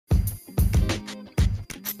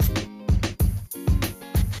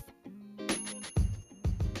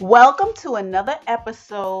Welcome to another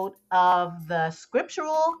episode of the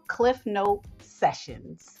Scriptural Cliff Note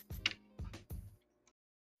Sessions.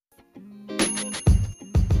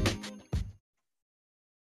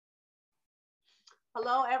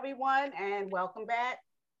 Hello, everyone, and welcome back.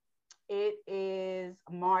 It is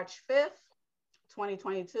March 5th,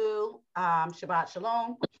 2022. Shabbat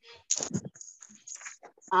Shalom.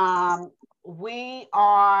 We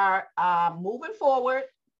are moving forward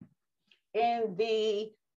in the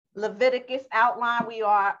Leviticus outline. We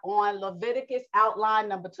are on Leviticus outline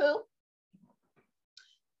number 2.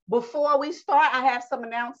 Before we start, I have some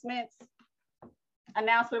announcements.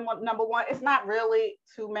 Announcement number 1, it's not really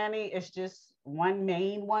too many, it's just one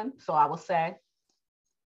main one. So I will say,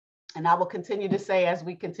 and I will continue to say as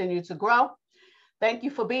we continue to grow. Thank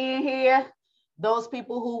you for being here. Those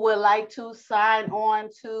people who would like to sign on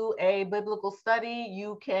to a biblical study,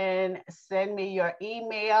 you can send me your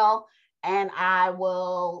email and I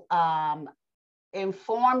will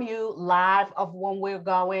inform you live of when we're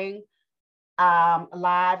going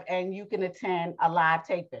live, and you can attend a live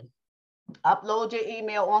taping. Upload your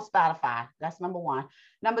email on Spotify. That's number 1.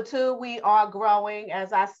 Number 2, we are growing,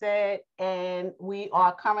 as I said, and we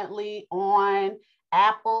are currently on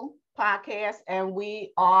Apple Podcasts, and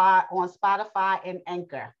we are on Spotify and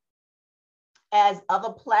Anchor. As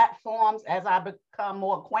other platforms, as I become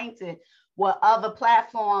more acquainted with other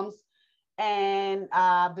platforms and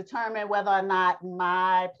determine whether or not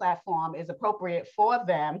my platform is appropriate for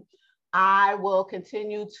them, I will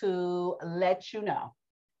continue to let you know.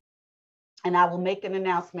 And I will make an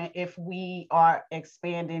announcement if we are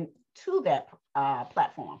expanding to that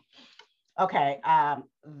platform. Okay,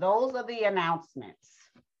 those are the announcements.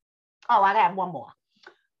 Oh, I have one more.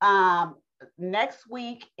 Next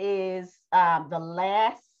week is the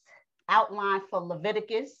last outline for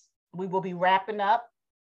Leviticus. We will be wrapping up.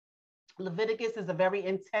 Leviticus is a very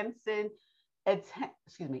intense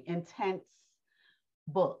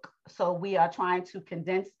book. So we are trying to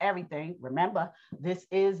condense everything. Remember, this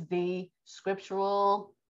is the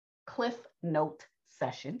Scriptural Cliff Note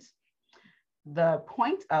Sessions. The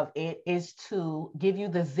point of it is to give you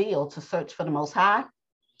the zeal to search for the Most High.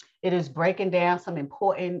 It is breaking down some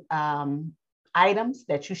important items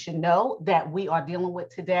that you should know that we are dealing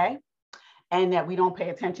with today and that we don't pay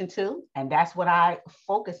attention to. And that's what I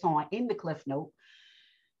focus on in the Cliff Note.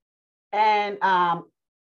 And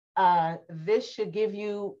this should give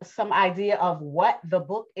you some idea of what the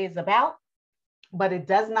book is about, but it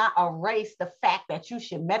does not erase the fact that you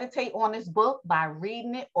should meditate on this book by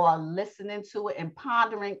reading it or listening to it and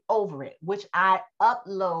pondering over it, which I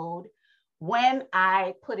upload when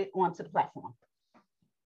I put it onto the platform.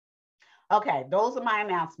 Okay, those are my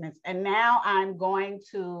announcements. And now I'm going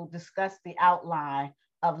to discuss the outline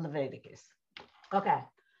of Leviticus. Okay,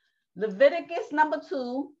 Leviticus number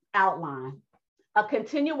 2 outline. A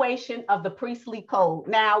continuation of the priestly code.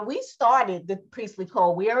 Now, we started the priestly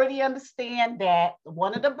code. We already understand that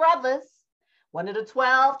one of the brothers, one of the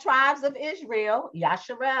 12 tribes of Israel,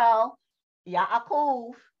 Yasharel,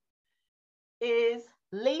 Yaakov, is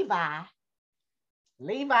Levi.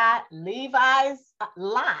 Levi's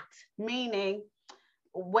lot, meaning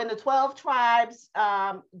when the 12 tribes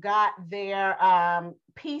got their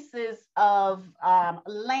pieces of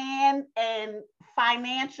land and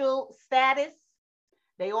financial status,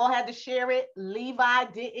 they all had to share it. Levi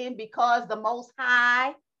didn't, because the Most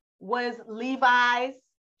High was Levi's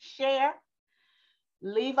share.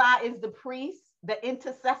 Levi is the priest, the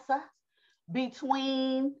intercessor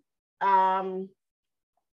between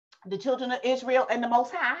the children of Israel and the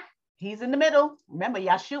Most High. He's in the middle. Remember,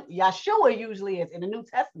 Yeshua usually is in the New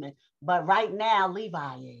Testament, but right now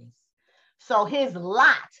Levi is. So his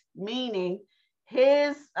lot, meaning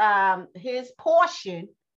his portion,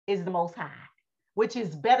 is the Most High, which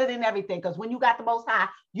is better than everything, because when you got the Most High,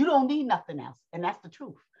 you don't need nothing else. And that's the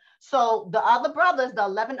truth. So the other brothers, the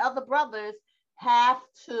 11 other brothers, have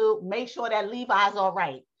to make sure that Levi's all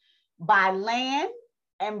right by land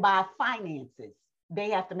and by finances.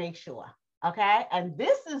 They have to make sure. Okay. And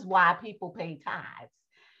this is why people pay tithes.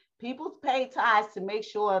 People pay tithes to make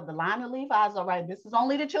sure the line of Levi's all right. This is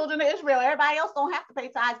only the children of Israel. Everybody else don't have to pay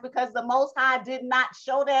tithes, because the Most High did not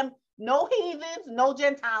show them no heathens, no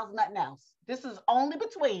Gentiles, nothing else. This is only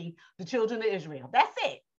between the children of Israel. That's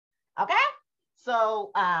it. Okay.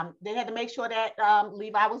 So they had to make sure that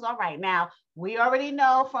Levi was all right. Now, we already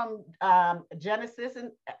know from Genesis,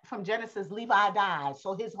 Levi died.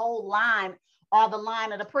 So his whole line are the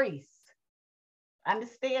line of the priests.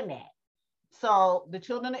 Understand that. So the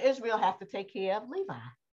children of Israel have to take care of Levi.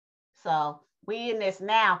 So we in this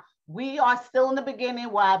now. We are still in the beginning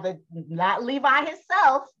while not Levi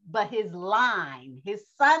himself, but his line, his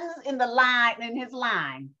sons in the line, in his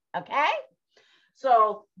line, okay?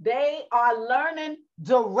 So they are learning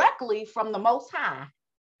directly from the Most High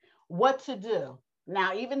what to do.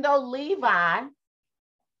 Now, even though Levi,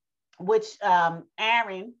 which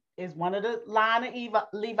Aaron is one of the line of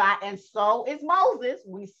Levi, and so is Moses,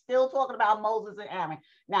 we still talking about Moses and Aaron.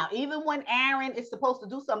 Now, even when Aaron is supposed to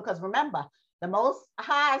do something, because remember, the Most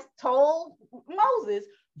High told Moses,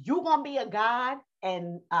 you're going to be a God,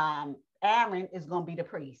 and Aaron is going to be the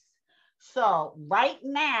priest. So right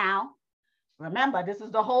now, remember, this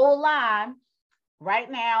is the whole line.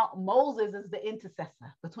 Right now, Moses is the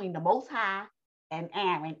intercessor between the Most High and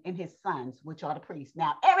Aaron and his sons, which are the priests.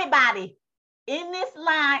 Now, everybody in this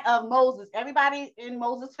line of Moses, everybody in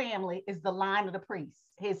Moses' family is the line of the priests.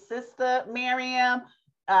 His sister, Miriam,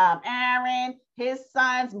 Aaron, his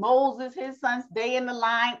sons, Moses, his sons, they in the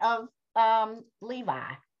line of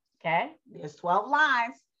Levi, okay? There's 12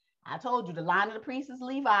 lines. I told you the line of the priests is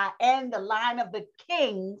Levi, and the line of the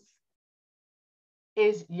kings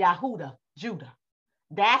is Yehuda, Judah.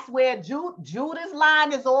 That's where Judah's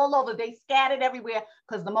line is all over. They scattered everywhere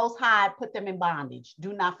because the Most High put them in bondage.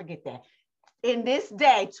 Do not forget that. In this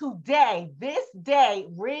day, today, this day,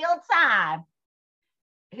 real time,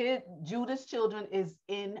 Judah's children is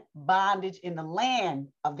in bondage in the land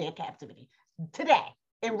of their captivity. Today,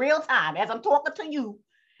 in real time, as I'm talking to you,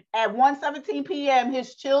 at 1:17 p.m.,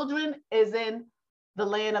 his children is in the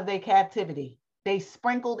land of their captivity. They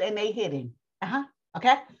sprinkled and they hidden.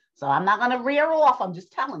 Okay? So I'm not going to rear off. I'm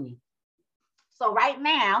just telling you. So right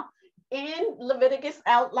now, in Leviticus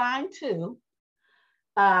outline 2,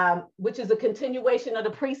 which is a continuation of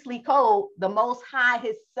the priestly code, the Most High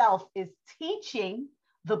himself is teaching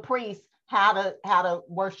the priests how to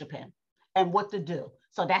worship him and what to do.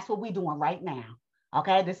 So that's what we're doing right now.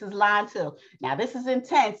 Okay, this is line 2. Now this is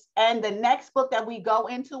intense. And the next book that we go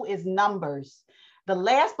into is Numbers. The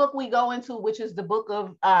last book we go into, which is the book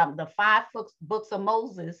of the 5 books of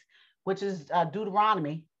Moses, which is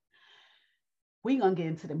Deuteronomy, we're going to get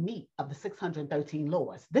into the meat of the 613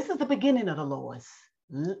 laws. This is the beginning of the laws.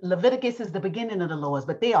 Leviticus is the beginning of the laws,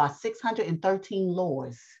 but there are 613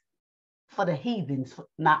 laws for the heathens,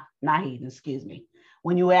 not heathens, excuse me,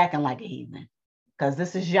 when you're acting like a heathen, because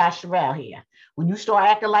this is Yasharel here. When you start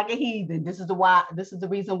acting like a heathen, this is the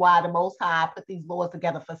reason why the Most High put these laws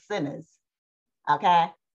together for sinners. Okay?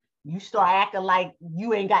 You start acting like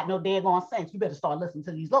you ain't got no daggone sense. You better start listening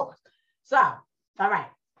to these laws. So, all right.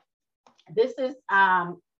 This is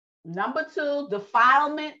number 2,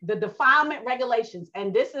 the defilement regulations.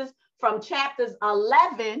 And this is from chapters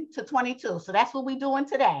 11 to 22. So that's what we're doing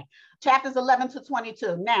today. Chapters 11 to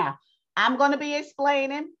 22. Now, I'm going to be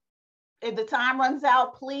explaining. If the time runs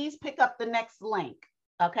out, please pick up the next link.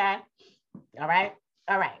 Okay? All right?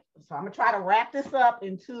 All right. So I'm going to try to wrap this up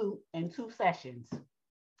in two sessions.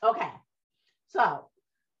 Okay. So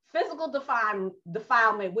physical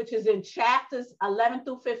defilement, which is in chapters 11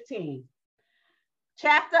 through 15.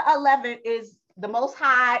 Chapter 11 is the Most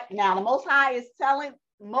High. Now, the Most High is telling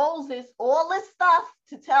Moses all this stuff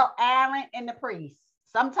to tell Aaron and the priests.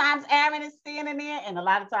 Sometimes Aaron is standing there, and a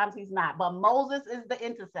lot of times he's not. But Moses is the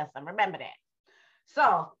intercessor. Remember that.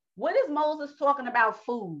 So what is Moses talking about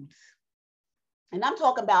foods? And I'm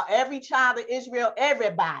talking about every child of Israel,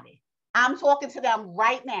 everybody. I'm talking to them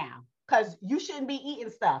right now because you shouldn't be eating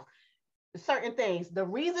stuff, certain things. The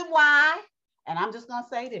reason why, and I'm just going to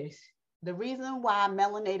say this, the reason why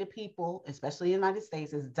melanated people, especially in the United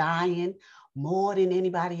States, is dying more than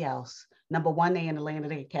anybody else. Number 1, they in the land of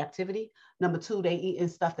their captivity. Number 2, they eating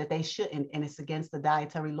stuff that they shouldn't, and it's against the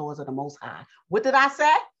dietary laws of the Most High. What did I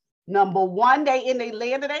say? Number 1, they in the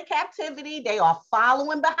land of their captivity. They are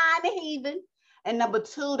following behind the heathen. And number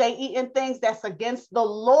 2, they eating things that's against the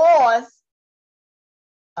laws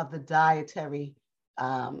of the dietary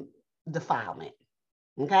defilement.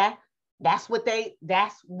 Okay? That's what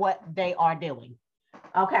they are doing.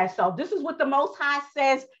 Okay, so this is what the Most High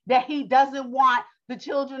says that he doesn't want the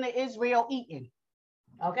children of Israel eating.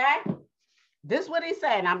 Okay? This is what he's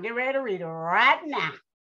saying. I'm getting ready to read it right now.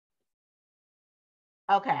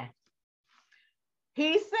 Okay.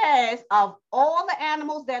 He says, of all the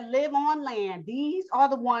animals that live on land, these are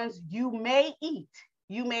the ones you may eat.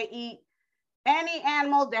 You may eat any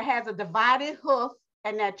animal that has a divided hoof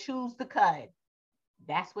and that chews the cud.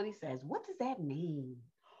 That's what he says. What does that mean?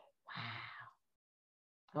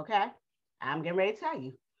 Wow. Okay, I'm getting ready to tell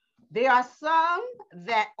you. There are some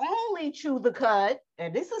that only chew the cud,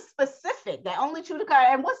 and this is specific, that only chew the cud.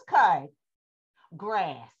 And what's cud?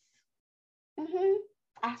 Grass.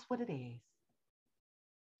 That's what it is.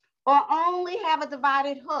 Or only have a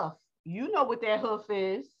divided hoof. You know what their hoof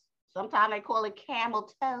is. Sometimes they call it camel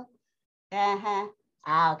toe.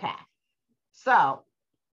 Okay. So,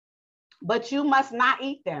 but you must not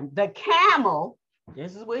eat them. The camel,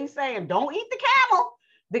 this is what he's saying, don't eat the camel.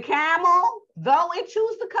 The camel, though it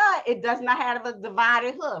chews the cud, it does not have a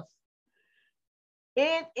divided hoof.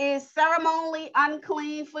 It is ceremonially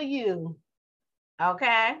unclean for you.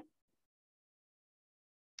 Okay.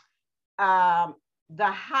 The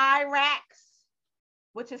hyrax,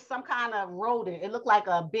 which is some kind of rodent. It looked like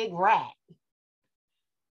a big rat.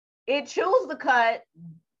 It chews the cud,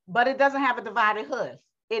 but it doesn't have a divided hoof.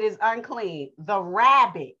 It is unclean. The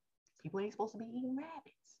rabbit, people ain't supposed to be eating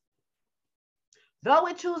rabbits. Though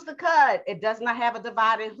it chews the cud, it does not have a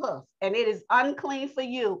divided hoof, and it is unclean for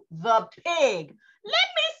you. The pig. Let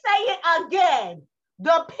me say it again.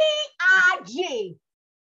 The pig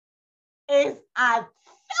is a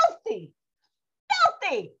filthy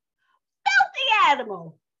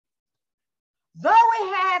animal. Though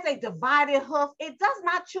it has a divided hoof, it does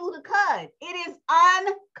not chew the cud. It is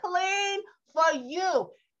unclean for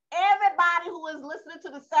you. Everybody who is listening to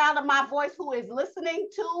the sound of my voice, who is listening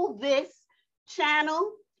to this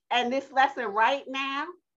channel and this lesson right now,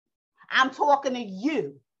 I'm talking to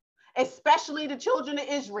you, especially the children of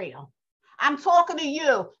Israel. I'm talking to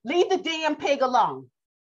you. Leave the damn pig alone.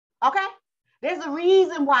 Okay? There's a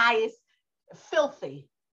reason why it's filthy.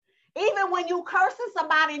 Even when you cursing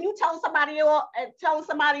somebody and you telling somebody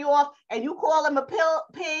off and you call them a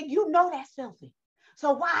pig, you know that's filthy.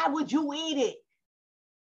 So why would you eat it?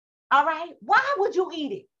 All right? Why would you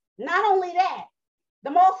eat it? Not only that,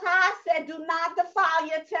 the Most High said, do not defile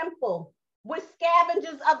your temple with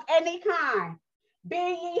scavengers of any kind. Be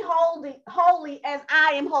ye holy as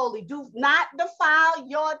I am holy. Do not defile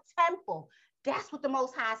your temple. That's what the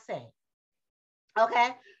Most High said.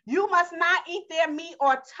 Okay? You must not eat their meat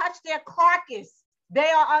or touch their carcass. They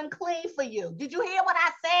are unclean for you. Did you hear what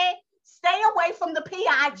I said? Stay away from the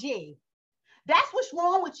pig. That's what's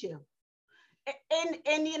wrong with you.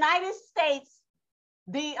 In the United States,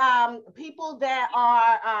 the people that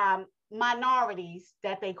are minorities,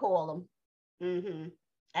 that they call them,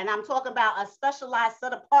 and I'm talking about a specialized,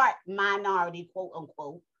 set apart minority, quote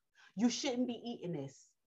unquote, you shouldn't be eating this.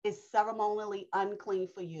 It's ceremonially unclean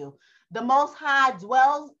for you. The Most High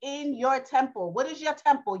dwells in your temple. What is your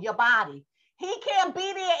temple? Your body. He can't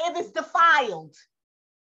be there if it's defiled.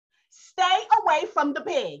 Stay away from the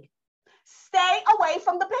pig. Stay away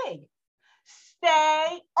from the pig.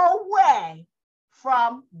 Stay away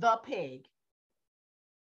from the pig.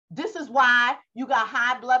 This is why you got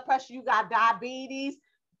high blood pressure, you got diabetes,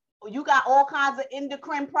 you got all kinds of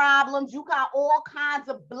endocrine problems, you got all kinds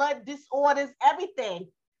of blood disorders, everything.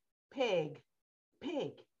 Pig.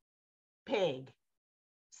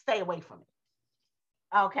 Stay away from it.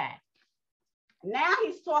 Okay. Now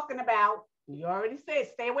he's talking about, you already said,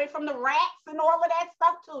 stay away from the rats and all of that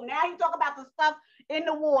stuff too. Now he's talking about the stuff in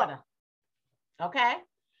the water. Okay.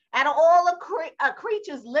 Out of all the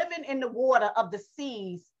creatures living in the water of the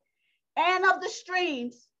seas and of the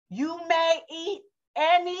streams, you may eat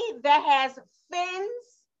any that has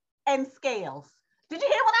fins and scales. Did you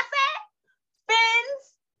hear what I said?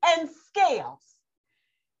 Fins and scales.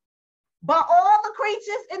 But all the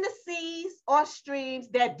creatures in the seas or streams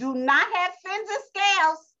that do not have fins and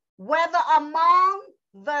scales, whether among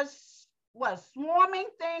the swarming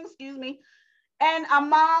things, and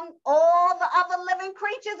among all the other living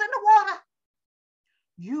creatures in the water,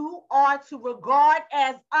 you are to regard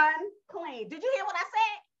as unclean. Did you hear what I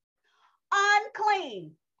said?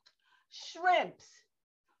 Unclean. Shrimps,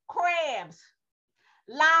 crabs,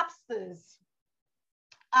 lobsters,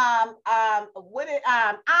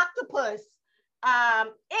 octopus,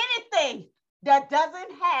 anything that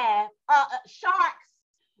doesn't have sharks,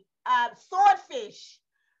 swordfish,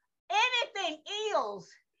 anything, eels.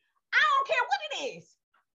 I don't care what it is.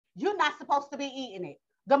 You're not supposed to be eating it.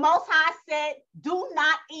 The Most High said, do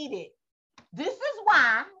not eat it. This is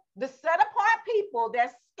why the set apart people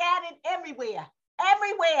that's scattered everywhere,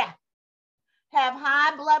 have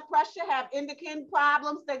high blood pressure, have endocrine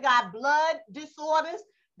problems, they got blood disorders,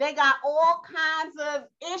 they got all kinds of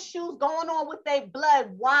issues going on with their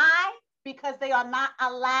blood. Why? Because they are not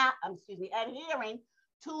adhering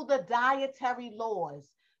to the dietary laws.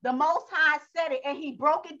 The Most High said it, and he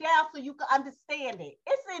broke it down so you can understand it.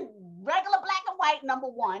 It's in regular black and white, number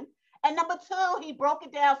one. And number two, he broke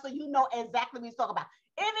it down so you know exactly what he's talking about.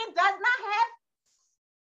 If it does not have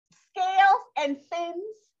scales and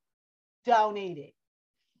fins, don't eat it.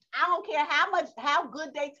 I don't care how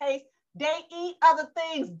good they taste. They eat other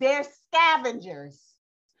things. They're scavengers.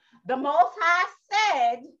 The Most High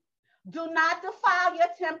said, do not defile your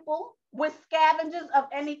temple with scavengers of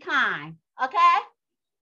any kind. Okay?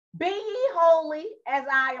 Be ye holy as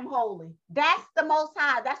I am holy. That's the Most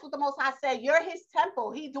High. That's what the Most High said. You're his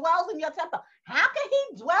temple. He dwells in your temple. How can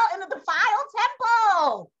he dwell in a defiled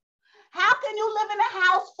temple? How can you live in a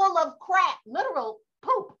house full of crap, literal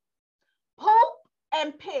poop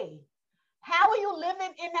and pee? How are you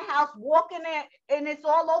living in the house, walking in, and it's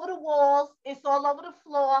all over the walls, it's all over the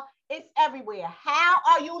floor, it's everywhere? How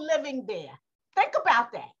are you living there? Think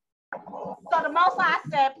about that. So the Most High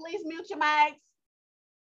said, please mute your mics.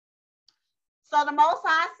 So the Most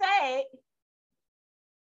High said,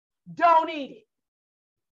 don't eat it.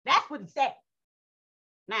 That's what he said.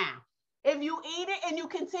 Now, if you eat it and you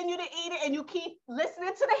continue to eat it and you keep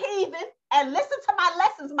listening to the heathen and listen to my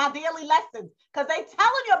lessons, my daily lessons, because they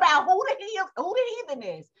telling you about who the heathen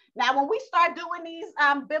is. Now, when we start doing these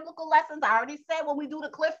biblical lessons, I already said when we do the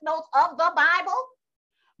cliff notes of the Bible,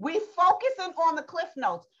 we focusing on the cliff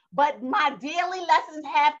notes, but my daily lessons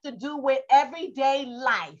have to do with everyday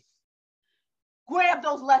life. Grab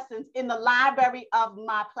those lessons in the library of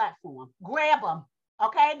my platform. Grab them,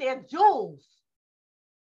 okay? They're jewels.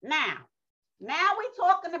 Now we're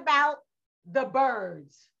talking about the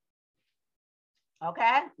birds,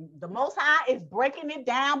 okay? The Most High is breaking it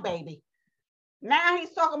down, baby. Now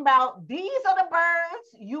he's talking about these are the birds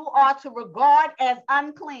you are to regard as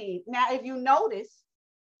unclean. Now, if you notice,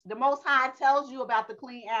 the Most High tells you about the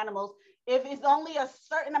clean animals. If it's only a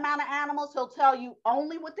certain amount of animals, he'll tell you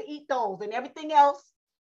only what to eat those, and everything else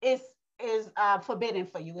is forbidden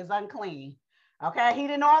for you, is unclean. Okay, he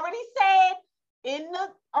didn't already said in the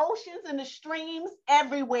oceans and the streams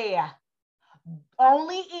everywhere,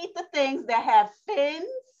 only eat the things that have fins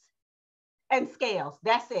and scales.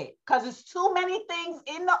 That's it, because there's too many things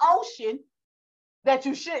in the ocean that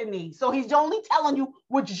you shouldn't eat. So he's only telling you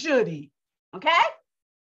what you should eat. Okay.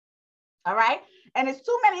 All right. And it's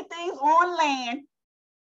too many things on land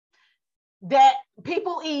that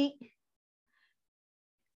people eat.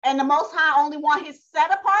 And the Most High only want his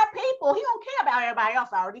set apart people. He don't care about everybody else.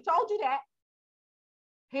 I already told you that.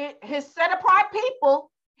 His set apart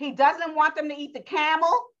people, he doesn't want them to eat the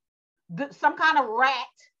camel, some kind of rat,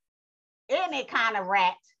 any kind of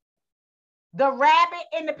rat, the rabbit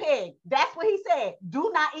and the pig. That's what he said.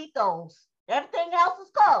 Do not eat those. Everything else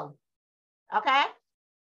is cool. Okay.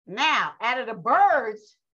 Now, out of the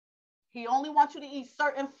birds, he only wants you to eat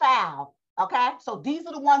certain fowl. Okay. So these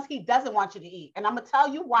are the ones he doesn't want you to eat. And I'm going to tell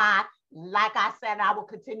you why, like I said, I will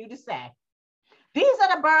continue to say. These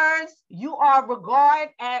are the birds you are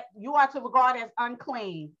to regard as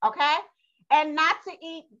unclean. Okay. And not to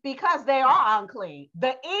eat because they are unclean. The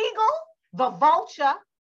eagle, the vulture,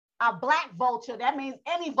 a black vulture, that means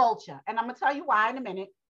any vulture. And I'm going to tell you why in a minute.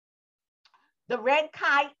 The red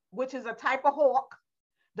kite, which is a type of hawk.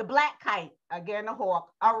 The black kite, again, a hawk.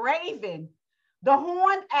 A raven, the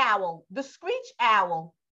horned owl, the screech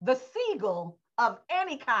owl, the seagull of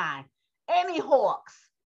any kind, any hawks,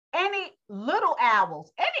 any little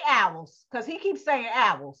owls, because he keeps saying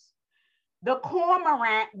owls. The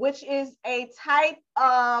cormorant, which is a type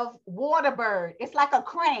of water bird. It's like a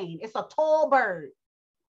crane. It's a tall bird.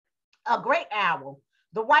 A great owl.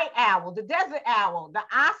 The white owl, the desert owl, the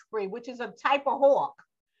osprey, which is a type of hawk.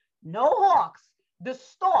 No hawks. The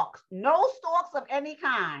storks, no storks of any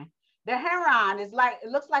kind. The heron is like, it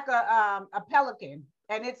looks like a pelican,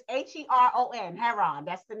 and it's Heron, heron.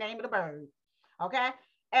 That's the name of the bird. Okay.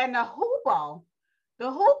 And the hoopoe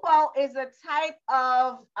is a type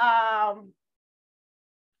of,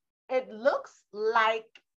 it looks like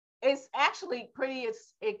it's actually pretty,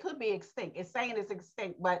 it could be extinct. It's saying it's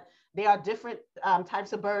extinct, but there are different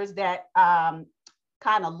types of birds that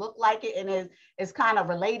kind of look like it and is kind of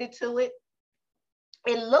related to it.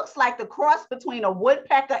 It looks like the cross between a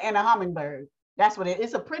woodpecker and a hummingbird. That's what it is.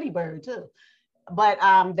 It's a pretty bird too. But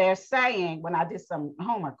they're saying, when I did some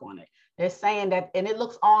homework on it, they're saying that, and it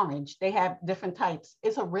looks orange. They have different types.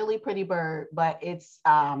 It's a really pretty bird, but it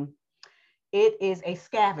is a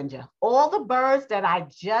scavenger. All the birds that I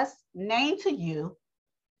just named to you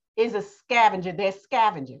is a scavenger. They're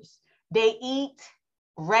scavengers. They eat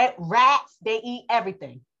rats. They eat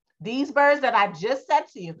everything. These birds that I just said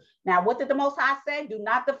to you. Now, what did the Most High say? Do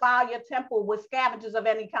not defile your temple with scavengers of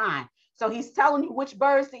any kind. So he's telling you which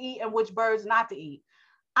birds to eat and which birds not to eat.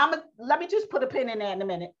 Let me just put a pin in there in a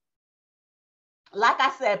minute. Like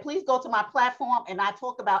I said, please go to my platform and I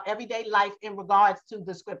talk about everyday life in regards to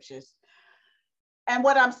the scriptures. And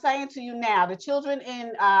what I'm saying to you now, the children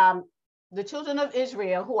of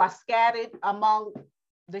Israel who are scattered among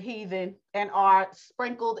the heathen and are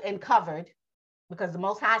sprinkled and covered, because the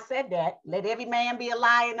Most High said that, let every man be a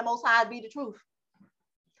liar and the Most High be the truth.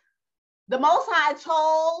 The Most High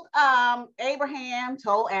told Abraham,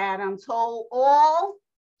 told Adam, told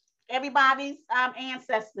everybody's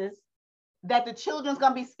ancestors that the children's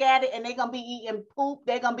gonna be scattered and they're gonna be eating poop,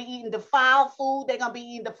 they're gonna be eating defiled food, they're gonna be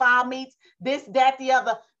eating defiled meats, this, that, the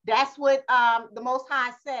other. That's what the Most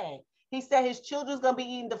High said. He said his children's gonna be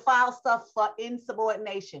eating defiled stuff for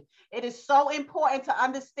insubordination. It is so important to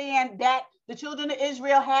understand that the children of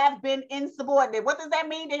Israel have been insubordinate. What does that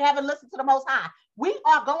mean? They haven't listened to the Most High. We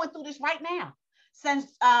are going through this right now. Since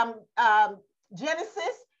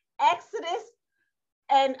Genesis, Exodus,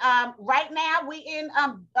 and right now we in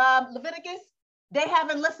Leviticus, they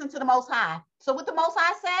haven't listened to the Most High. So what the Most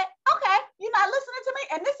High said, okay, you're not listening to me.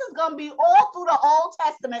 And this is going to be all through the Old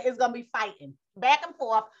Testament. Is going to be fighting back and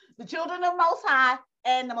forth. The children of the Most High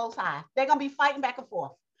and the Most High. They're going to be fighting back and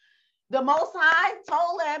forth. The Most High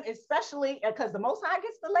told them, especially because the Most High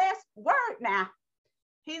gets the last word now.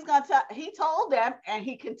 He told them, and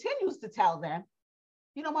he continues to tell them,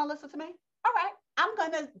 you don't want to listen to me? All right. I'm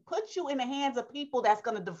going to put you in the hands of people that's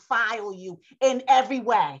going to defile you in every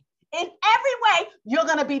way. In every way, you're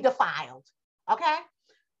going to be defiled. Okay?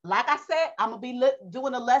 Like I said, I'm going to be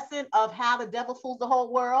doing a lesson of how the devil fools the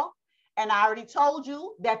whole world. And I already told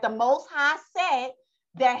you that the Most High said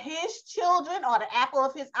that his children are the apple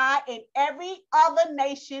of his eye, and every other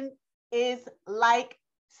nation is like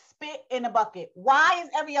spit in a bucket. Why is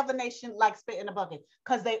every other nation like spit in a bucket?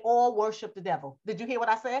 Because they all worship the devil. Did you hear what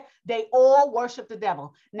I said? They all worship the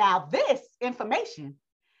devil. Now, this information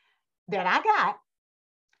that I got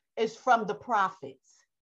is from the prophets.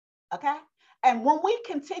 Okay? And when we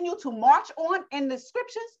continue to march on in the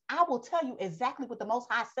scriptures, I will tell you exactly what the Most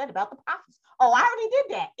High said about the prophets. Oh, I already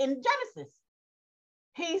did that in Genesis.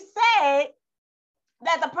 He said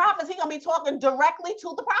that the prophets, he's going to be talking directly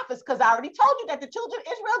to the prophets, because I already told you that the children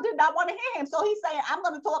of Israel did not want to hear him. So he's saying, I'm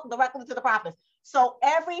going to talk directly to the prophets. So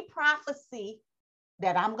every prophecy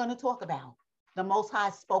that I'm going to talk about, the Most High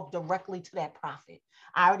spoke directly to that prophet.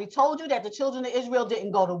 I already told you that the children of Israel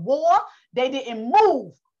didn't go to war. They didn't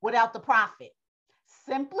move without the prophet,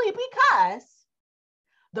 simply because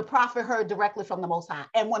the prophet heard directly from the Most High.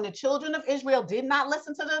 And when the children of Israel did not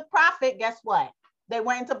listen to the prophet, guess what? They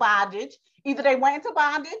went into bondage. Either they went into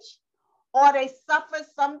bondage, or they suffered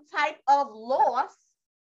some type of loss,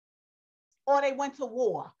 or they went to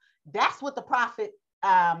war. That's what the prophet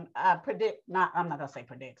I'm not gonna say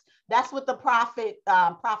predicts. That's what the prophet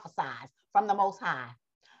prophesies from the Most High.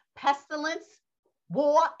 Pestilence,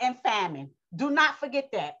 war, and famine. Do not forget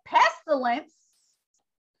that. Pestilence,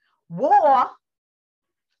 war,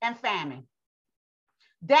 and famine.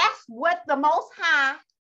 That's what the Most High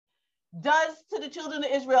does to the children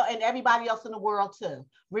of Israel and everybody else in the world too.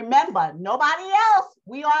 Remember, nobody else.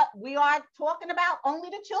 We are talking about only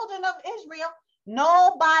the children of Israel.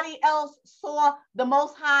 Nobody else saw the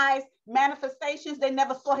Most High's manifestations. They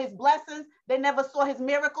never saw his blessings. They never saw his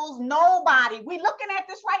miracles. Nobody. We're looking at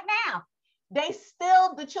this right now.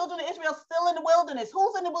 The children of Israel still in the wilderness.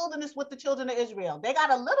 Who's in the wilderness with the children of Israel? They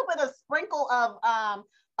got a little bit of sprinkle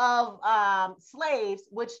of slaves,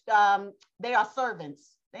 which they are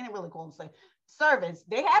servants. They didn't really call them slaves. Servants.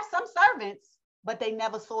 They have some servants, but they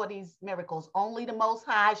never saw these miracles. Only the Most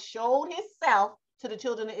High showed himself to the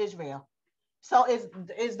children of Israel. So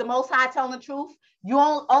is the Most High telling the truth?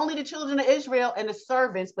 Only the children of Israel and the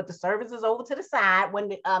servants, but the servants is over to the side when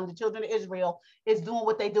the children of Israel is doing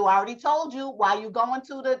what they do. I already told you, while you go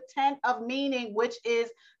into the tent of meeting, which is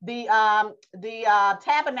the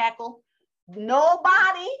tabernacle,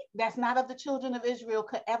 nobody that's not of the children of Israel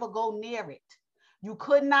could ever go near it. You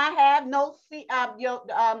could not have no feet,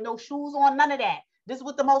 no shoes on, none of that. This is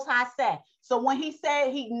what the Most High said. So when he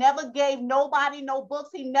said he never gave nobody no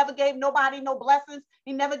books, he never gave nobody no blessings,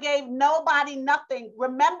 he never gave nobody nothing.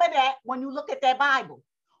 Remember that when you look at that Bible.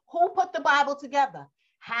 Who put the Bible together?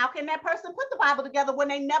 How can that person put the Bible together when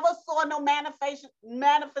they never saw no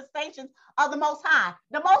manifestations of the Most High?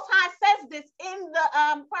 The Most High says this in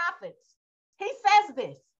the prophets. He says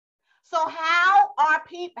this. So how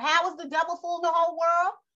is the devil fooling the whole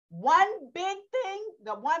world? One big thing,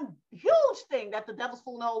 the one huge thing that the devil's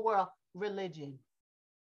fooling the whole world, religion.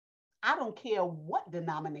 I don't care what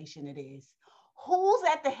denomination it is. Who's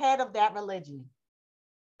at the head of that religion?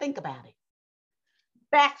 Think about it.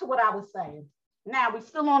 Back to what I was saying. Now we're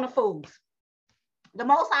still on the foods. The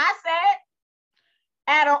Most High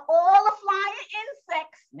said, out of all the flying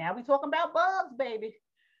insects, now we're talking about bugs, baby.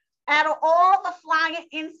 Out of all the flying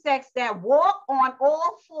insects that walk on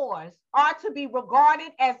all fours are to be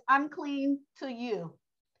regarded as unclean to you.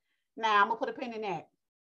 Now, I'm going to put a pin in that.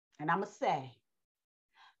 And I'm going to say,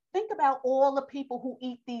 think about all the people who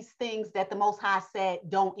eat these things that the Most High said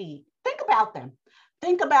don't eat. Think about them.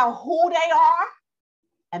 Think about who they are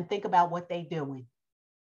and think about what they're doing.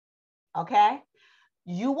 Okay?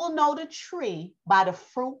 You will know the tree by the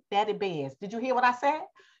fruit that it bears. Did you hear what I said?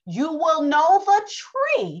 You will know the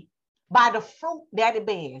tree by the fruit that it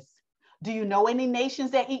bears. Do you know any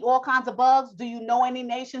nations that eat all kinds of bugs? Do you know any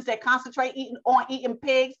nations that concentrate on eating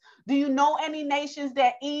pigs? Do you know any nations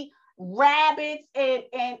that eat rabbits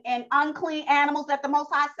and unclean animals that the Most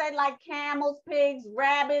High said, like camels, pigs,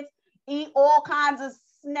 rabbits, eat all kinds of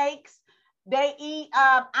snakes? They eat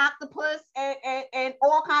octopus and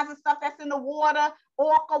all kinds of stuff that's in the water,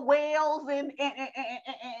 orca whales and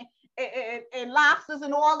lobsters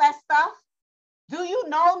and all that stuff. Do you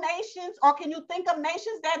know nations, or can you think of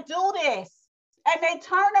nations that do this? And they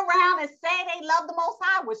turn around and say they love the Most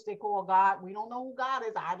High, which they call God. We don't know who God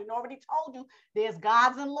is. I didn't already told you. There's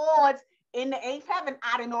gods and lords in the eighth heaven.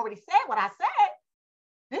 I didn't already say what I said.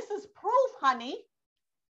 This is proof, honey.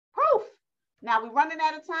 Proof. Now we're running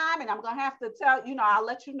out of time, and I'm going to have to tell, I'll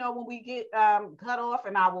let you know when we get cut off,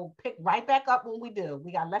 and I will pick right back up when we do.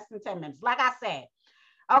 We got less than 10 minutes, like I said.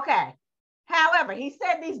 Okay. However, he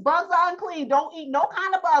said these bugs are unclean. Don't eat no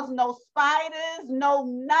kind of bugs, no spiders, no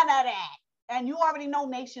none of that. And you already know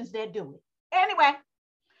nations that do it. Anyway,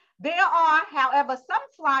 there are, however, some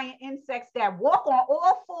flying insects that walk on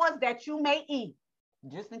all fours that you may eat,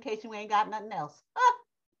 just in case you ain't got nothing else.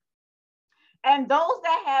 And those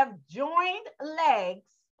that have joined legs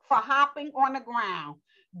for hopping on the ground.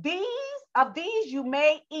 These you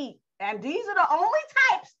may eat. And these are the only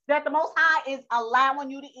types that the Most High is allowing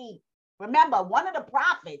you to eat. Remember, one of the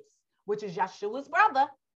prophets, which is Yeshua's brother,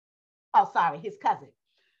 his cousin.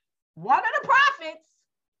 One of the prophets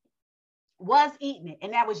was eating it,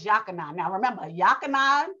 and that was Yachanan. Now remember,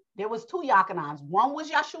 Yachanan, there was two Yachanans. One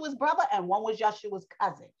was Yeshua's brother, and one was Yeshua's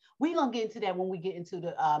cousin. We're going to get into that when we get into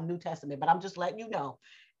the New Testament, but I'm just letting you know.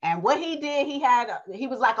 And what he did, he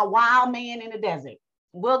was like a wild man in the desert.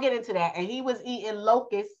 We'll get into that. And he was eating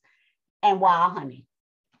locusts and wild honey.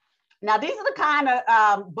 Now, these are the kind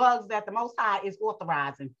of bugs that the Most High is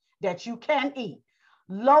authorizing that you can eat.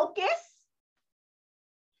 Locusts,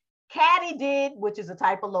 katydid, which is a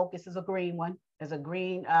type of locust, is a green one. Is a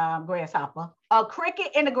green grasshopper. A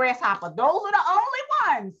cricket and a grasshopper. Those are the only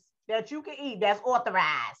ones that you can eat that's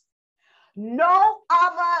authorized. No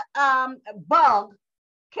other bug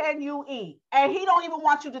can you eat. And he don't even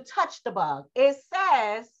want you to touch the bug. It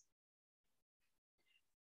says,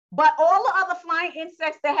 but all the other flying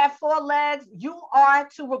insects that have 4 legs, you are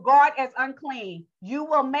to regard as unclean. You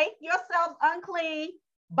will make yourselves unclean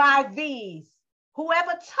by these.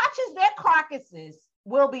 Whoever touches their carcasses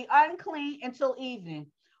will be unclean until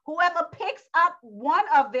evening. Whoever picks up one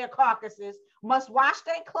of their carcasses must wash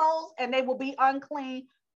their clothes, and they will be unclean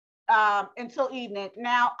until evening.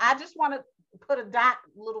 Now, I just want to put a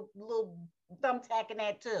little thumbtack in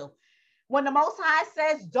that too. When the Most High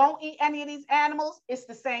says don't eat any of these animals, it's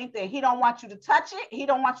the same thing. He don't want you to touch it. He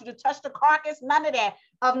don't want you to touch the carcass, none of that,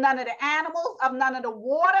 of none of the animals, of none of the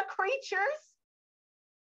water creatures,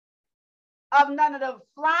 of none of the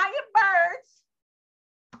flying birds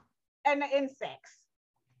and the insects.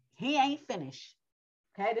 He ain't finished.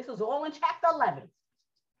 Okay, this is all in chapter 11.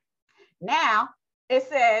 Now, it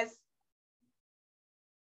says,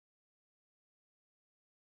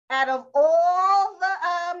 out of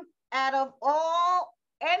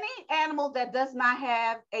any animal that does not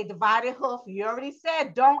have a divided hoof, you already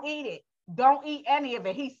said, don't eat it. Don't eat any of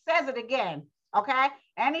it. He says it again, okay?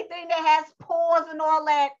 Anything that has paws and all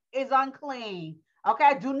that is unclean,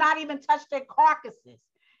 okay? Do not even touch their carcasses.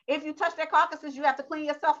 If you touch their carcasses, you have to clean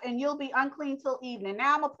yourself, and you'll be unclean till evening.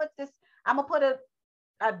 Now I'm gonna put a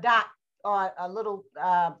dot or a little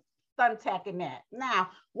thumbtack in that. Now,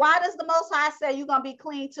 why does the Most High say you're gonna be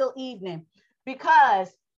clean till evening? Because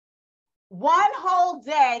one whole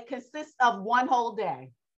day consists of one whole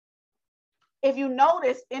day. If you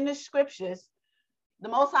notice in the scriptures, the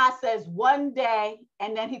Most High says one day,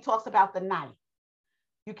 and then he talks about the night.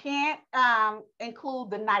 You can't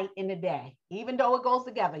include the night in the day, even though it goes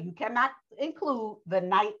together. You cannot include the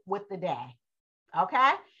night with the day,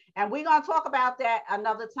 okay? And we're going to talk about that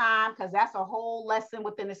another time, because that's a whole lesson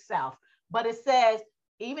within itself. But it says,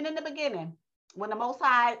 even in the beginning, when the Most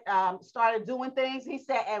High started doing things, he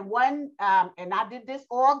said, and I did this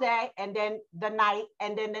all day, and then the night,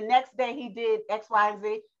 and then the next day he did X, Y, and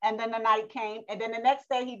Z, and then the night came, and then the next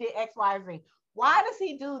day he did X, Y, and Z. Why does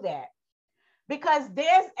he do that? Because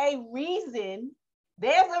there's a reason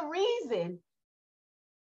that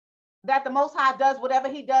the Most High does whatever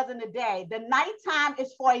he does in the day. The nighttime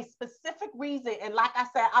is for a specific reason. And like I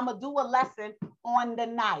said, I'm going to do a lesson on the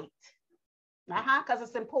night. Because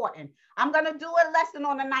it's important. I'm going to do a lesson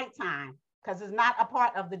on the nighttime. because it's not a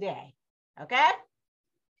part of the day. Okay?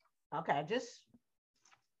 Okay,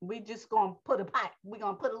 we just gonna put we're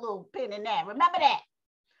gonna put a little pin in that. Remember that.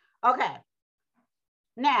 Okay.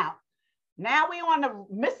 Now we on the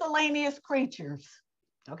miscellaneous creatures.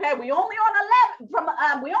 Okay, we only on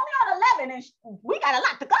 11 and we got a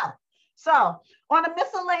lot to go. So on the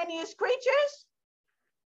miscellaneous creatures,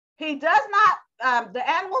 he does not, the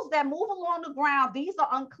animals that move along the ground, these are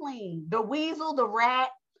unclean. The weasel, the rat,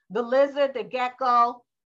 the lizard, the gecko,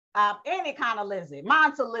 any kind of lizard,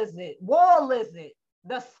 manta lizard, wall lizard,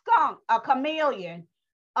 the skunk, a chameleon.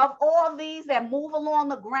 Of all these that move along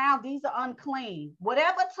the ground, these are unclean.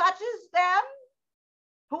 Whoever touches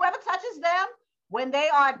them, when they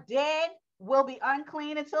are dead, will be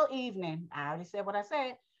unclean until evening. I already said what I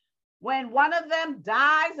said. When one of them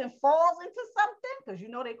dies and falls into something, because you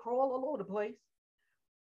know they crawl all over the place,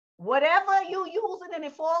 whatever you use it and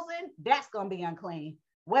it falls in, that's going to be unclean.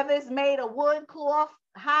 Whether it's made of wood, cloth,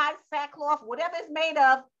 hide, sackcloth, whatever it's made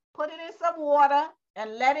of, put it in some water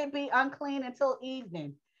and let it be unclean until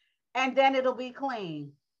evening. And then it'll be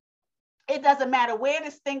clean. It doesn't matter where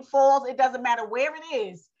this thing falls. It doesn't matter where it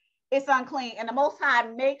is. It's unclean. And the Most High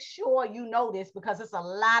makes sure you know this because it's a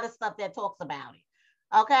lot of stuff that talks about it.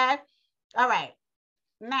 Okay? All right.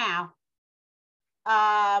 Now,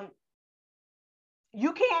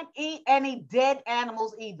 you can't eat any dead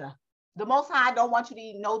animals either. The Most High don't want you to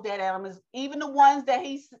eat no dead animals. Even the ones that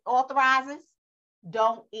he authorizes,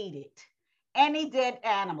 don't eat it. Any dead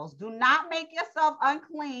animals. Do not make yourself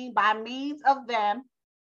unclean by means of them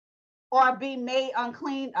or be made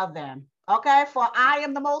unclean of them. Okay, for I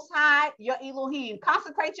am the Most High, your Elohim.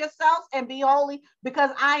 Consecrate yourselves and be holy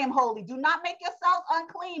because I am holy. Do not make yourself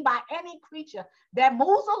unclean by any creature that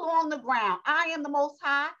moves along the ground. I am the Most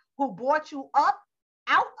High who brought you up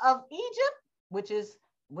out of Egypt, which is,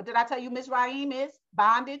 what did I tell you Mizraim is?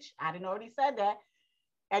 Bondage. I didn't already said that.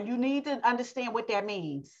 And you need to understand what that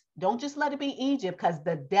means. Don't just let it be Egypt because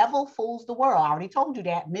the devil fools the world. I already told you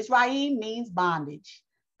that. Mizraim means bondage.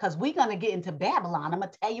 Because we're going to get into Babylon. I'm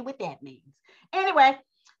going to tell you what that means. Anyway,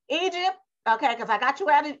 Egypt, okay, because I got you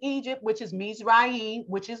out of Egypt, which is Mizraim,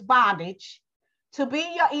 which is bondage. To be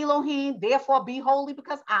your Elohim, therefore be holy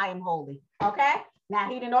because I am holy. Okay? Now,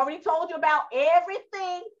 he done already told you about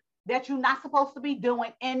everything that you're not supposed to be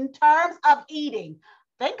doing in terms of eating.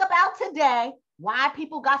 Think about today, why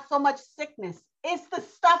people got so much sickness. It's the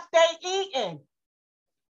stuff they eating.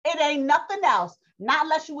 It ain't nothing else. Not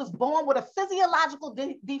unless you was born with a physiological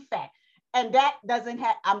defect. And that doesn't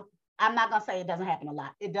happen. I'm not going to say it doesn't happen a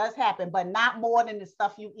lot. It does happen, but not more than the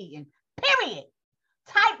stuff you eating. Period.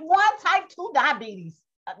 Type 1, type 2 diabetes.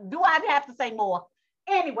 Do I have to say more?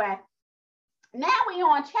 Anyway, now we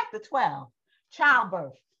on chapter 12,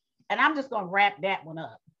 childbirth. And I'm just going to wrap that one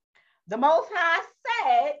up. The Most High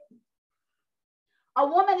said, a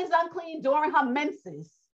woman is unclean during her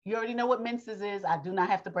menses. You already know what menses is. I do not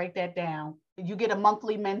have to break that down. You get a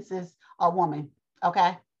monthly menses, a woman.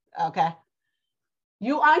 Okay. Okay.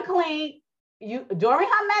 You unclean. You during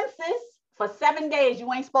her menses for 7 days.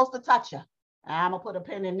 You ain't supposed to touch her. I'm gonna put a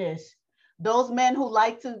pin in this. Those men who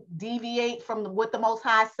like to deviate from what the Most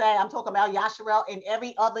High said. I'm talking about Yasharel and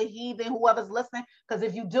every other heathen, whoever's listening. Because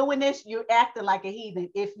if you're doing this, you're acting like a heathen.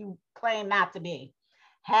 If you claim not to be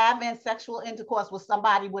having sexual intercourse with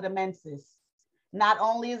somebody with a menses. Not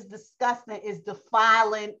only is disgusting, it's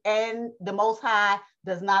defiling, and the Most High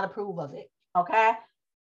does not approve of it. Okay,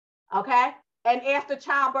 okay. And after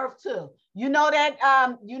childbirth too. You know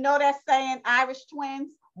that saying, Irish twins.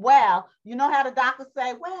 Well, you know how the doctors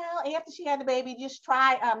say, well, after she had the baby, just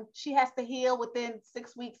try. She has to heal within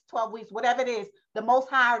 6 weeks, 12 weeks, whatever it is. The Most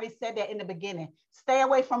High already said that in the beginning. Stay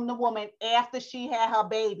away from the woman after she had her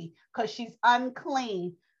baby because she's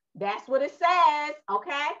unclean. That's what it says.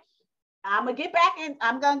 Okay. I'm gonna get back in.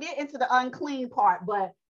 I'm gonna get into the unclean part,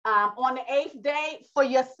 but on the 8th day for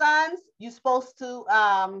your sons, you're supposed to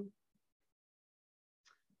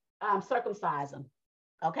circumcise them.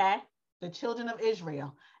 Okay, the children of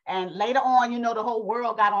Israel. And later on, you know, the whole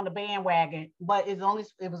world got on the bandwagon, but it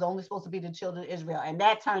was only supposed to be the children of Israel, and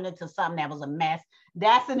that turned into something that was a mess.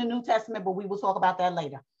 That's in the New Testament, but we will talk about that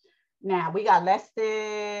later. Now we got less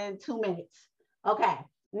than 2 minutes. Okay,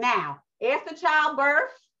 now after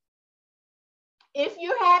childbirth. If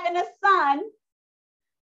you're having a son,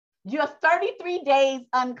 you're 33 days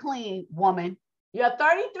unclean, woman. You're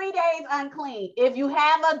 33 days unclean. If you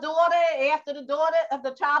have a daughter, after the daughter of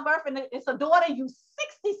the childbirth, and it's a daughter, you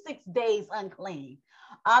 66 days unclean.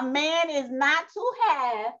 A man is not to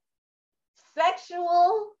have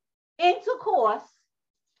sexual intercourse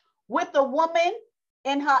with a woman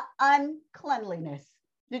in her uncleanliness.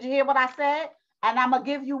 Did you hear what I said? And I'm going to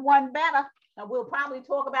give you one better, and we'll probably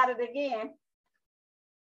talk about it again.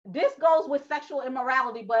 This goes with sexual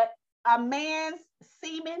immorality, but a man's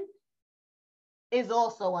semen is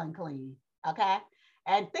also unclean, okay?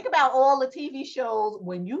 And think about all the TV shows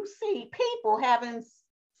when you see people having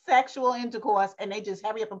sexual intercourse and they just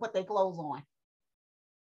hurry up and put their clothes on.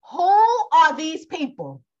 Who are these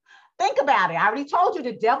people? Think about it. I already told you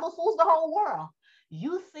the devil fools the whole world.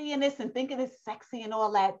 You seeing this and thinking it's sexy and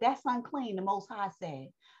all that, that's unclean, the Most High said.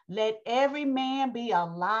 Let every man be a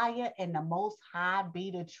liar and the Most High be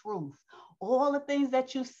the truth. All the things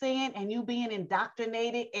that you seeing and you being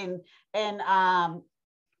indoctrinated and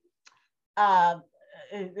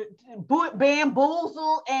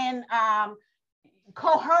bamboozled and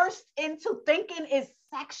coerced into thinking is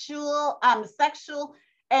sexual and sexy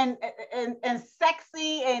and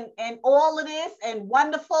all of this and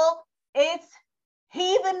wonderful. It's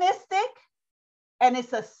heathenistic and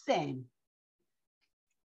it's a sin.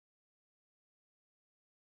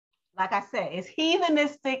 Like I said, it's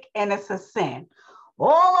heathenistic and it's a sin.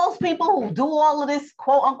 All those people who do all of this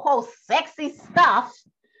quote unquote sexy stuff,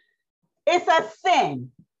 it's a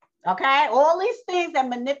sin. Okay, all these things that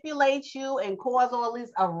manipulate you and cause all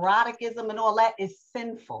this eroticism and all that is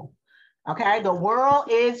sinful. Okay, the world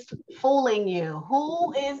is fooling you.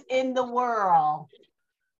 Who is in the world?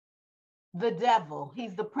 The devil.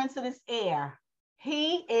 He's the prince of this air.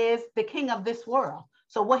 He is the king of this world.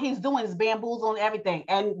 So what he's doing is bamboozling everything.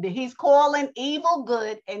 And he's calling evil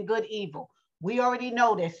good and good evil. We already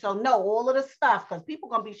know this. So know all of the stuff, because people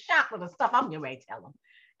are going to be shocked with the stuff I'm getting ready to tell them.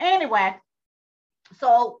 Anyway,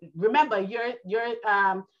 so remember,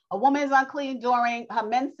 a woman is unclean during her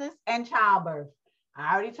menses and childbirth.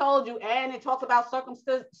 I already told you, and it talks about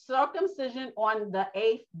circumcision on the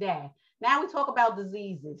 8th day. Now we talk about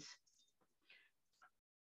diseases.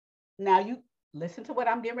 Now you listen to what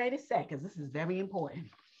I'm getting ready to say, because this is very important.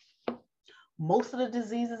 Most of the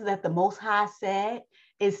diseases that the Most High said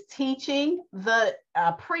is teaching the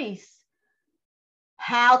priests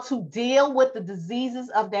how to deal with the diseases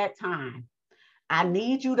of that time. I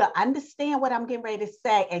need you to understand what I'm getting ready to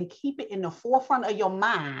say and keep it in the forefront of your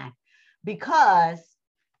mind, because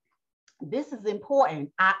this is important.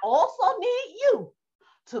 I also need you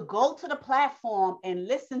to go to the platform and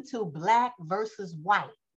listen to Black versus White.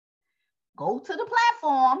 Go to the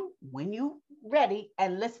platform when you're ready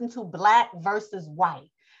and listen to Black versus White,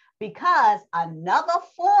 because another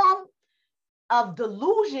form of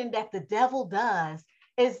delusion that the devil does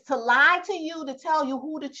is to lie to you, to tell you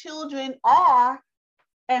who the children are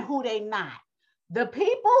and who they not. The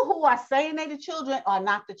people who are saying they the children are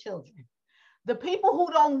not the children. The people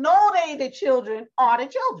who don't know they the children are the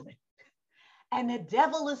children. And the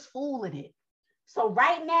devil is fooling it. So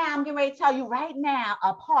right now, I'm getting ready to tell you right now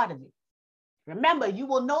a part of it. Remember, you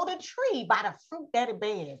will know the tree by the fruit that it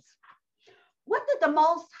bears. What did the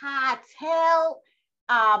Most High tell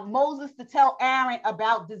Moses to tell Aaron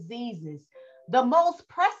about diseases? The most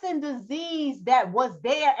pressing disease that was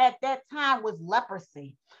there at that time was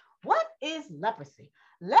leprosy. What is leprosy?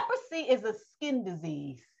 Leprosy is a skin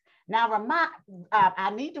disease. Now,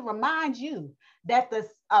 I need to remind you that the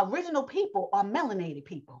original people are melanated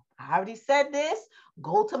people. I already said this.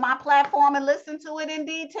 Go to my platform and listen to it in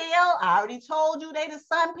detail. I already told you they the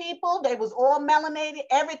sun people. They was all melanated.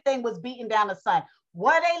 Everything was beating down the sun.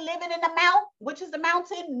 Were they living in the mount, which is the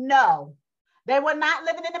mountain? No. They were not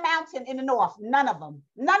living in the mountain in the north. None of them.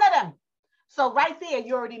 None of them. So right there,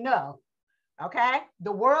 you already know. Okay?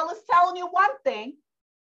 The world is telling you one thing.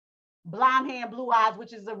 Blonde hair and blue eyes,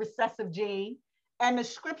 which is a recessive gene. And the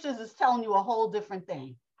scriptures is telling you a whole different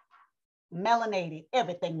thing. Melanated,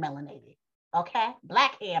 everything melanated. Okay?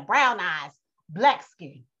 Black hair, brown eyes, black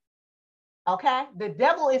skin. Okay? The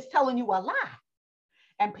devil is telling you a lie.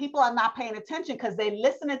 And people are not paying attention because they're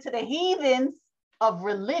listening to the heathens of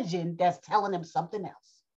religion that's telling them something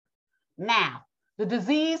else. Now, the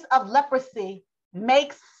disease of leprosy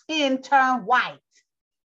makes skin turn white.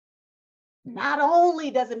 Not only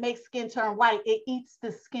does it make skin turn white, it eats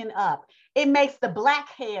the skin up. It makes the black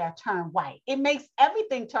hair turn white. It makes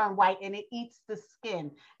everything turn white, and it eats the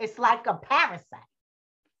skin. It's like a parasite.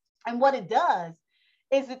 And what it does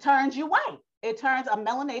is it turns you white. It turns a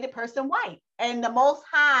melanated person white. And the Most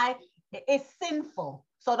High is sinful.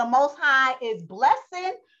 So the Most High is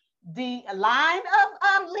blessing the line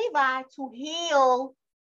of Levi to heal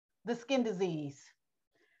the skin disease.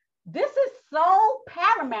 This is so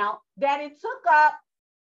paramount that it took up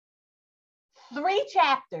 3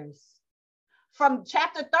 chapters. From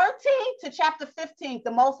chapter 13 to chapter 15,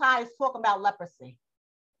 the Most High is talking about leprosy.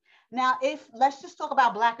 Now, if let's just talk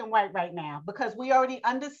about black and white right now, because we already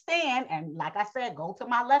understand, and like I said, go to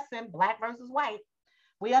my lesson, black versus white.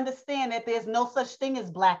 We understand that there's no such thing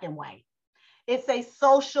as black and white. It's a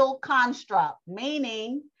social construct,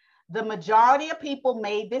 meaning the majority of people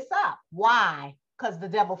made this up. Why? Because the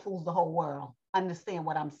devil fools the whole world. Understand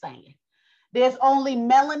what I'm saying? There's only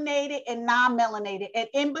melanated and non-melanated, and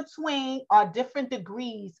in between are different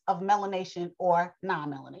degrees of melanation or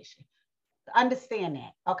non-melanation. Understand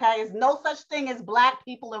that, okay? There's no such thing as black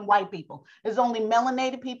people and white people. There's only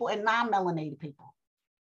melanated people and non-melanated people.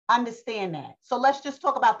 Understand that. So let's just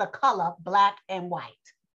talk about the color, black and white.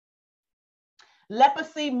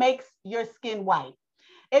 Leprosy makes your skin white.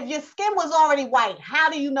 If your skin was already white, how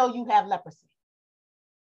do you know you have leprosy?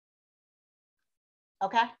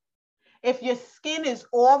 Okay? If your skin is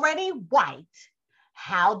already white,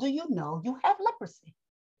 how do you know you have leprosy?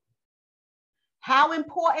 How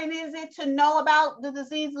important is it to know about the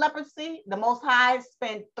disease leprosy? The Most High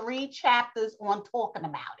spent 3 chapters on talking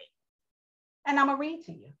about it. And I'm going to read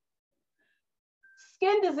to you.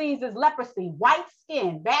 Skin disease is leprosy, white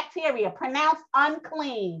skin, bacteria, pronounced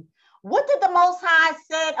unclean. What did the Most High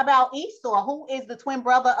said about Esau, who is the twin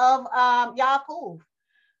brother of Yaakov?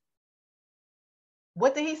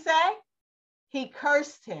 What did he say? He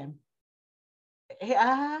cursed him.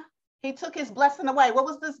 He took his blessing away. What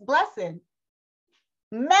was this blessing?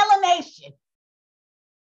 Melanation.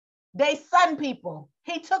 They sun people.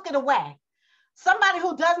 He took it away. Somebody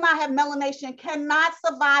who does not have melanation cannot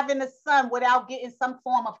survive in the sun without getting some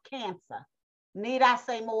form of cancer. Need I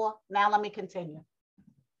say more? Now let me continue.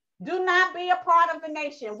 Do not be a part of the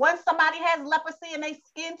nation. Once somebody has leprosy and their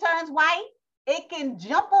skin turns white, it can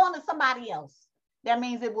jump on to somebody else. That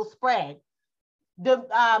means it will spread.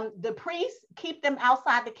 The priests keep them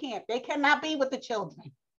outside the camp. They cannot be with the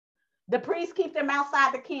children. The priests keep them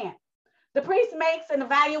outside the camp. The priest makes an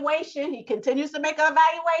evaluation. He continues to make an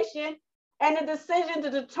evaluation and a decision to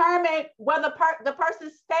determine whether the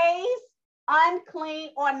person stays unclean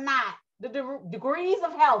or not. The degrees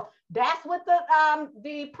of health. That's what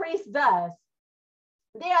the priest does.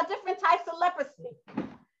 There are different types of leprosy.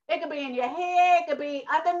 It could be in your hair. It could be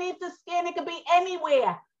underneath the skin. It could be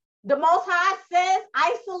anywhere. The Most High says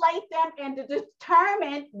isolate them and to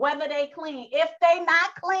determine whether they clean. If they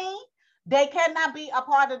not clean, they cannot be a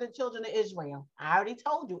part of the children of Israel. I already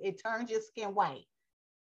told you, it turns your skin white.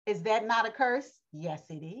 Is that not a curse? Yes,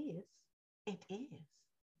 it is. It is.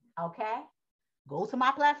 Okay? Go to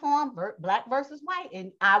my platform, Black versus White,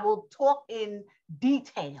 and I will talk in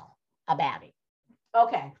detail about it.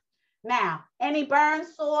 Okay. Now, any burn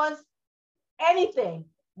sores, anything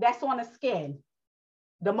that's on the skin,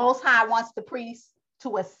 the Most High wants the priest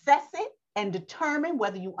to assess it and determine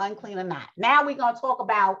whether you unclean or not. Now we're going to talk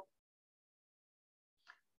about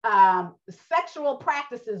sexual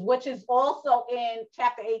practices, which is also in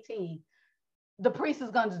chapter 18. The priest is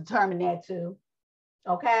going to determine that too,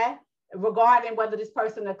 okay, regarding whether this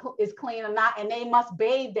person is clean or not, and they must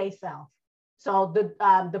bathe themselves. So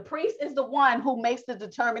the priest is the one who makes the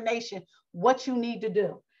determination what you need to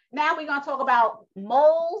do. Now we're going to talk about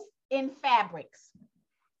molds in fabrics.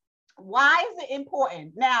 Why is it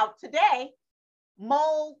important? Now today,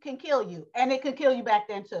 mold can kill you, and it could kill you back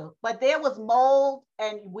then too. But there was mold,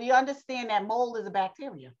 and we understand that mold is a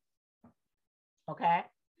bacteria. Okay.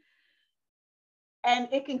 And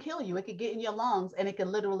it can kill you. It could get in your lungs, and it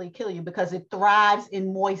can literally kill you because it thrives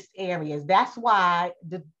in moist areas. That's why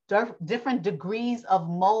the different degrees of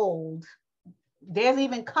mold, there's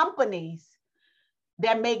even companies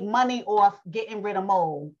that make money off getting rid of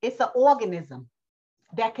mold. It's an organism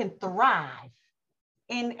that can thrive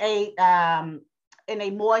in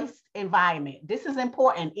a moist environment. This is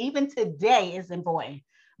important. Even today is important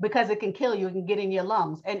because it can kill you. It can get in your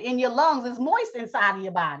lungs. And in your lungs is moist inside of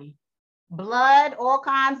your body. Blood, all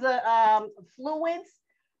kinds of fluids.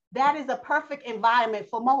 That is a perfect environment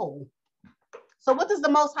for mold. So what does the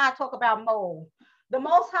Most High talk about mold? The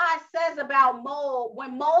Most High says about mold,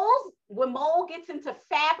 when mold gets into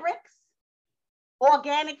fabrics,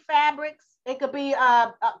 organic fabrics, it could be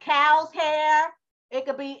a cow's hair, it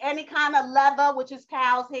could be any kind of leather, which is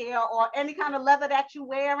cow's hair, or any kind of leather that you're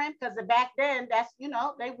wearing, because back then, that's, you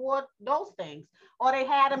know, they wore those things, or they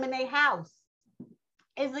had them in their house.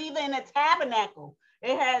 It's even in a tabernacle.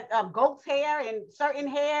 It had goat's hair and certain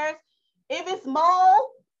hairs. If it's mold,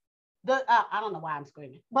 I don't know why I'm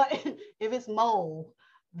screaming, but if it's mold,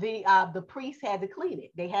 the priest had to clean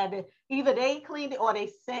it. They had to, either they cleaned it or they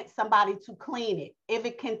sent somebody to clean it. If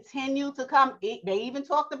it continued to come, they even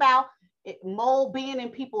talked about mold being in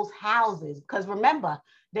people's houses, because remember,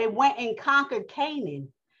 they went and conquered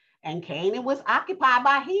Canaan. And Canaan was occupied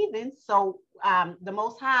by heathens. So the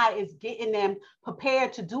Most High is getting them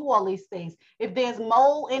prepared to do all these things. If there's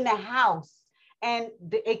mold in the house and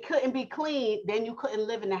it couldn't be cleaned, then you couldn't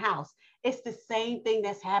live in the house. It's the same thing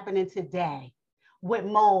that's happening today with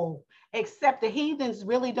mold, except the heathens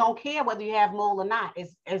really don't care whether you have mold or not.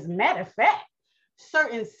 As a matter of fact,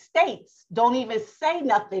 certain states don't even say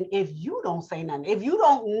nothing if you don't say nothing. If you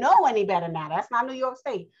don't know any better now, that's not New York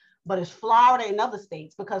State, but it's Florida and other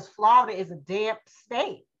states, because Florida is a damp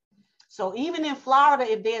state. So even in Florida,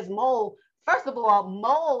 if there's mold, first of all,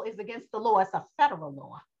 mold is against the law. It's a federal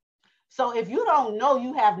law. So if you don't know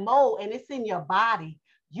you have mold and it's in your body,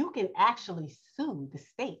 you can actually sue the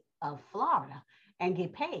state of Florida and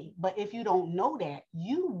get paid. But if you don't know that,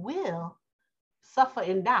 you will suffer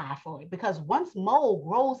and die for it, because once mold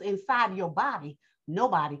grows inside your body,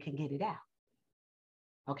 nobody can get it out.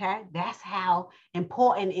 Okay, that's how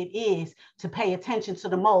important it is to pay attention to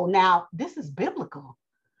the mold. Now, this is biblical.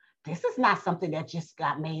 This is not something that just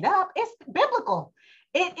got made up. It's biblical.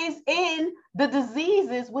 It is in the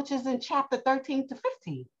diseases, which is in chapter 13 to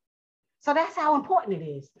 15. So that's how important it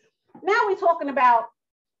is. Now we're talking about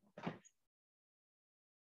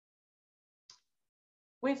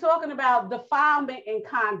defilement and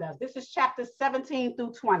conduct. This is chapter 17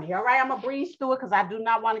 through 20. All right, I'm gonna breeze through it because I do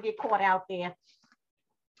not want to get caught out there.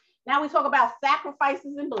 Now we talk about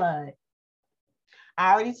sacrifices and blood.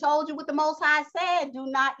 I already told you what the Most High said. Do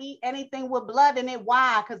not eat anything with blood in it.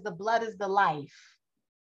 Why? Because the blood is the life.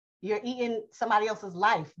 You're eating somebody else's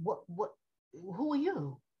life. Who are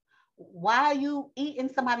you? Why are you eating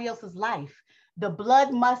somebody else's life? The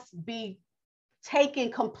blood must be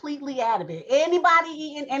taken completely out of it. Anybody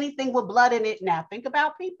eating anything with blood in it? Now think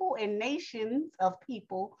about people and nations of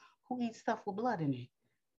people who eat stuff with blood in it.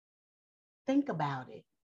 Think about it.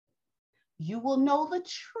 You will know the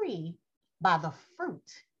tree by the fruit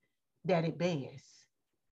that it bears.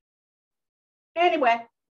 Anyway,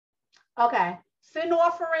 okay. Sin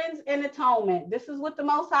offerings and atonement. This is what the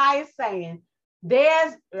Most High is saying.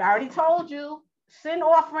 I already told you, sin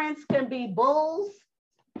offerings can be bulls.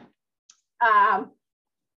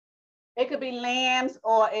 It could be lambs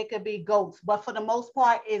or it could be goats, but for the most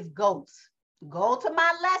part, it's goats. Go to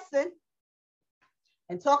my lesson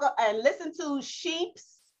and listen to sheep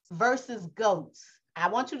versus goats. I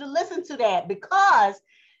want you to listen to that, because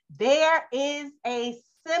there is a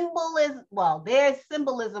symbolism. Well, there's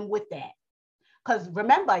symbolism with that. Because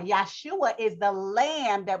remember, Yeshua is the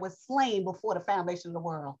lamb that was slain before the foundation of the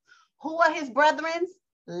world. Who are his brethren?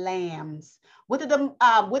 Lambs. What did the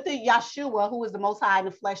Yeshua, who is the Most High in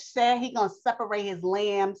the flesh, said? He's gonna separate his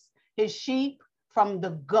lambs, his sheep, from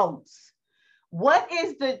the goats. What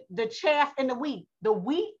is the chaff and the wheat? The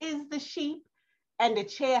wheat is the sheep, and the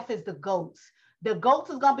chaff is the goats. The goats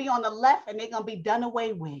is gonna be on the left, and they're gonna be done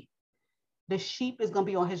away with. The sheep is gonna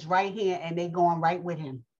be on his right hand, and they're going right with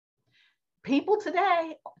him. People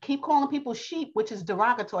today keep calling people sheep, which is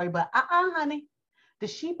derogatory, but honey, the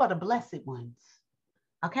sheep are the blessed ones.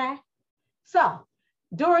 Okay, so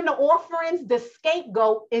during the offerings, the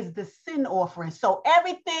scapegoat is the sin offering. So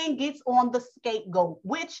everything gets on the scapegoat,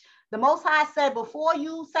 which the Most High said, before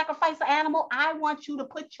you sacrifice an animal, I want you to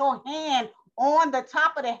put your hand on the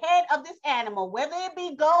top of the head of this animal, whether it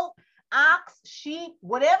be goat, ox, sheep,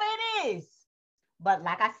 whatever it is. But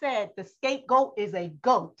like I said, the scapegoat is a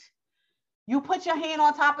goat. You put your hand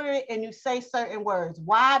on top of it and you say certain words.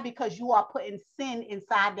 Why? Because you are putting sin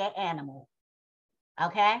inside that animal.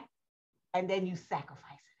 Okay? And then you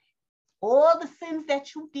sacrifice it. All the sins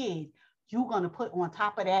that you did, you're going to put on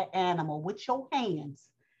top of that animal with your hands.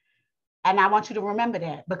 And I want you to remember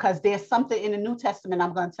that, because there's something in the New Testament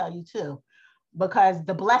I'm going to tell you too. Because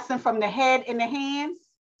the blessing from the head and the hands,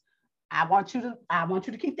 I want you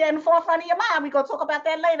to keep that in the forefront of your mind. We're going to talk about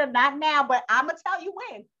that later, not now, but I'm going to tell you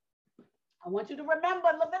when. I want you to remember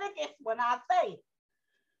Leviticus when I say it.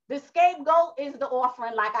 The scapegoat is the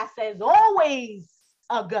offering, like I said, is always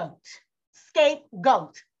a goat.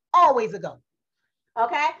 Scapegoat, always a goat.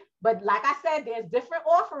 Okay? But like I said, there's different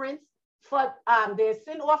offerings. There's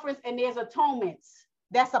sin offerings and there's atonements.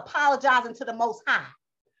 That's apologizing to the Most High.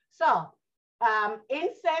 So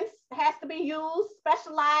incense has to be used,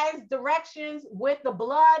 specialized directions with the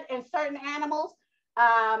blood and certain animals.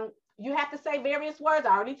 You have to say various words.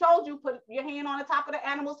 I already told you, put your hand on the top of the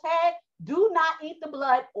animal's head. Do not eat the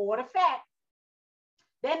blood or the fat.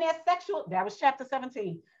 Then there's that was chapter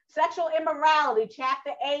 17. Sexual immorality,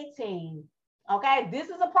 chapter 18. Okay, this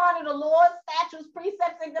is a part of the laws, statutes,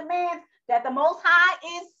 precepts, and commands that the Most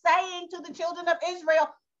High is saying to the children of Israel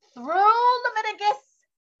through Leviticus.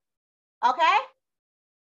 Okay?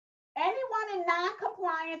 Anyone in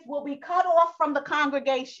non-compliance will be cut off from the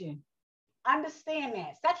congregation. Understand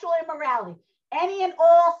that. Sexual immorality, any and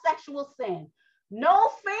all sexual sin. No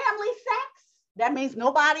family sex. That means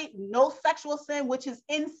nobody, no sexual sin, which is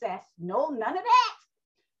incest. No, none of that.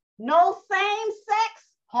 No same sex,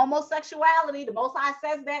 homosexuality. The Most High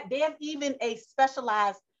says that. There's even a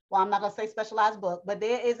specialized, well, I'm not going to say specialized book, but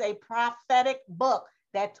there is a prophetic book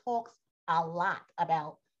that talks a lot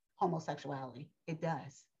about homosexuality. It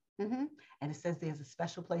does. And it says there's a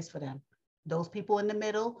special place for them. Those people in the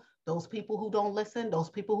middle, those people who don't listen,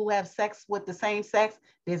 those people who have sex with the same sex,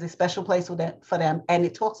 there's a special place for them. And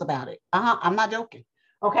it talks about it. I'm not joking.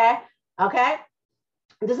 Okay.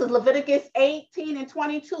 This is Leviticus 18 and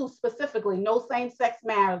 22 specifically. No same-sex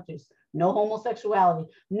marriages, no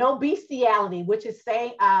homosexuality, no bestiality, which is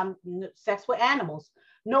sex with animals,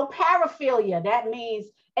 no paraphilia. That means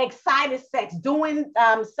excited sex, doing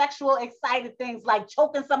sexual excited things like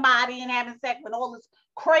choking somebody and having sex and all this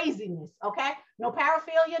craziness. Okay, no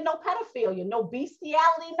paraphilia, no pedophilia, no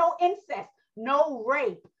bestiality, no incest, no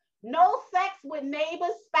rape, no sex with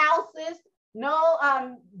neighbors, spouses,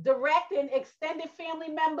 no direct and extended family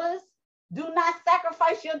members. Do not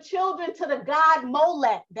sacrifice your children to the god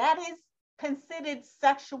Molech. That is considered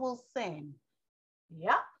sexual sin.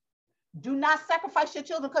 Yep. Do not sacrifice your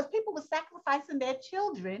children, because people were sacrificing their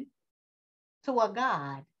children to a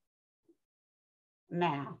god.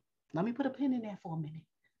 Now, let me put a pin in there for a minute.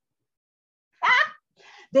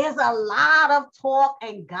 There's a lot of talk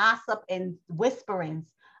and gossip and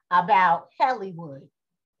whisperings about Hollywood,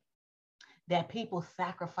 that people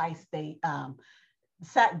sacrifice, they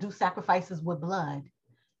do sacrifices with blood.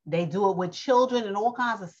 They do it with children and all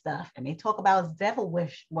kinds of stuff. And they talk about devil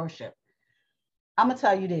worship. I'm going to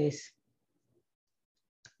tell you this.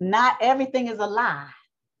 Not everything is a lie,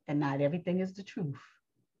 and not everything is the truth.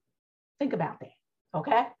 Think about that,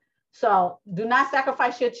 okay? So do not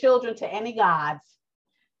sacrifice your children to any gods.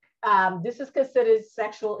 This is considered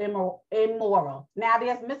sexual immoral. Now,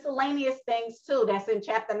 there's miscellaneous things too that's in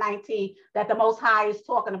chapter 19 that the Most High is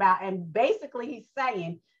talking about. And basically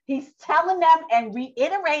he's telling them and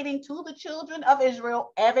reiterating to the children of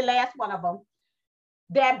Israel, every last one of them,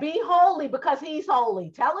 that be holy because he's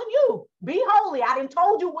holy. Telling you, be holy. I done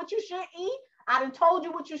told you what you should eat. I done told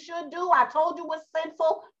you what you should do. I told you what's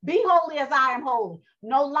sinful. Be holy as I am holy.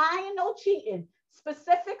 No lying, no cheating.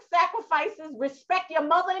 Specific sacrifices. Respect your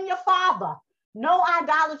mother and your father. No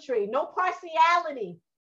idolatry, no partiality,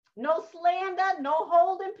 no slander, no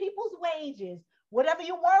holding people's wages. Whatever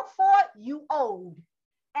you work for, you owed.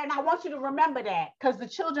 And I want you to remember that, because the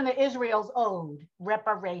children of Israel's owed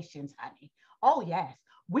reparations, honey. Oh, yes.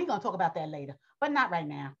 We're going to talk about that later, but not right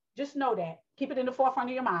now. Just know that. Keep it in the forefront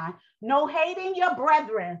of your mind. No hating your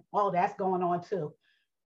brethren. Oh, that's going on too.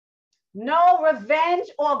 No revenge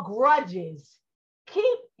or grudges.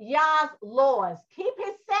 Keep Yah's laws. Keep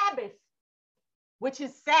his Sabbath, which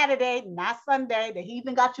is Saturday, not Sunday. The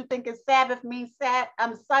heathen got you thinking Sabbath means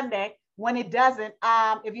Sunday when it doesn't.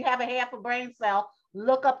 If you have a half a brain cell,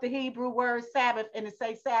 look up the Hebrew word Sabbath and it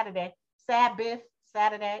says Saturday. Sabbath,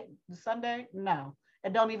 Saturday, Sunday? No,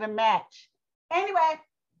 it don't even match. Anyway,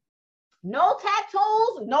 no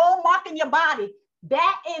tattoos, no marking your body.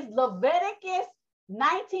 That is Leviticus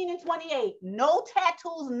 19 and 28. No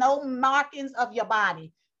tattoos, no markings of your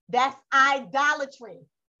body. That's idolatry.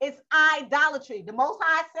 It's idolatry. The Most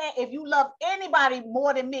High said, if you love anybody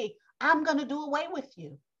more than me, I'm going to do away with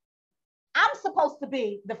you. I'm supposed to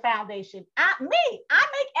be the foundation. I make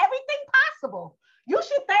everything possible. You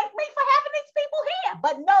should thank me for having these people here.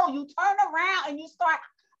 But no, you turn around and you start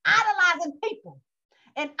idolizing people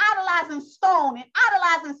and idolizing stone and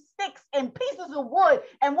idolizing sticks and pieces of wood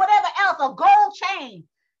and whatever else, a gold chain.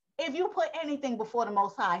 If you put anything before the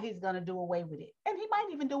Most High, he's going to do away with it. And he might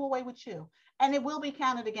even do away with you. And it will be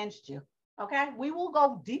counted against you. Okay? We will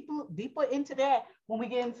go deeper into that when we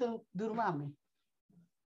get into Deuteronomy.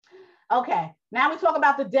 Okay, now we talk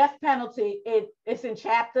about the death penalty. It's in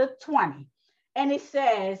chapter 20. And it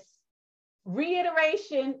says,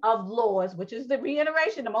 reiteration of laws, which is the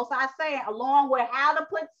reiteration, the Most High saying, along with how to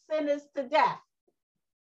put sinners to death.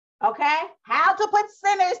 Okay, how to put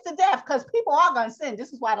sinners to death, because people are going to sin.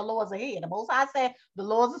 This is why the laws are here. The Most High said the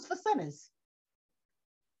laws is for sinners.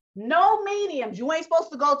 No mediums. You ain't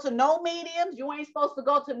supposed to go to no mediums. You ain't supposed to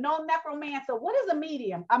go to no necromancer. What is a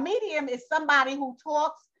medium? A medium is somebody who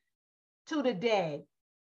talks to the dead.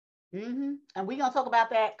 And we're going to talk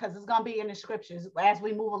about that because it's going to be in the scriptures as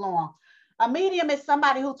we move along. A medium is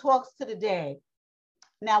somebody who talks to the dead.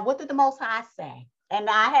 Now, what did the Most High say? And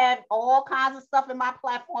I have all kinds of stuff in my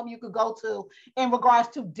platform you could go to in regards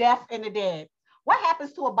to death and the dead. What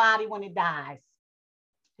happens to a body when it dies?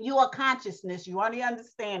 You are consciousness. You already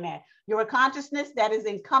understand that. You're a consciousness that is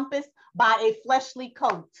encompassed by a fleshly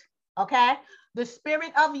coat. Okay? The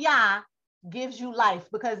spirit of Yah gives you life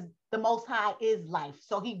because the Most High is life.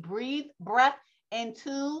 So he breathed breath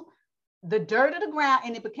into the dirt of the ground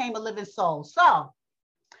and it became a living soul. So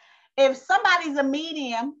if somebody's a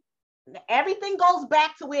medium, everything goes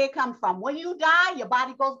back to where it comes from. When you die, your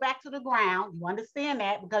body goes back to the ground. You understand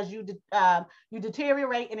that because you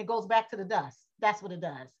deteriorate and it goes back to the dust. That's what it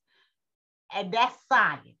does. And that's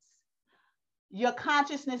science. Your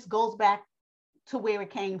consciousness goes back to where it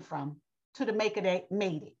came from, to the maker that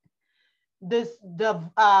made it.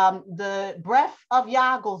 The breath of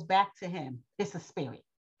Yah goes back to him. It's a spirit.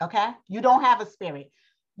 Okay? You don't have a spirit.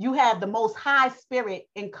 You have the Most High Spirit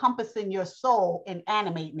encompassing your soul and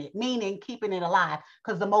animating it, meaning keeping it alive,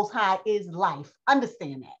 because the Most High is life.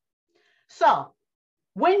 Understand that. So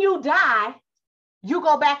when you die, you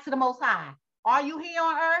go back to the Most High. Are you here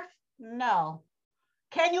on earth? No.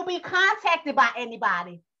 Can you be contacted by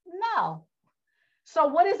anybody? No. So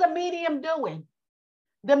what is a medium doing?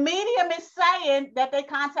 The medium is saying that they're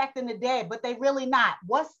contacting the dead, but they really not.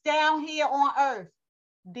 What's down here on earth?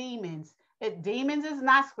 Demons. Demons is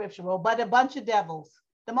not scriptural, but a bunch of devils.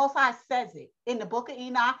 The Most High says it in the book of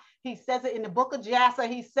Enoch. He says it in the book of Jasher.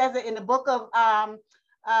 He says it in the book of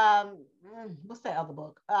what's that other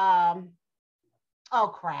book? Oh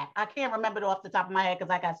crap, I can't remember it off the top of my head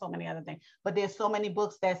because I got so many other things. But there's so many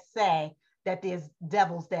books that say that there's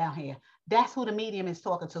devils down here. That's who the medium is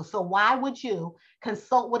talking to. So why would you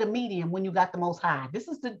consult with a medium when you got the Most High? This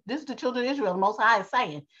is the children of Israel. The Most High is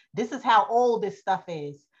saying this is how old this stuff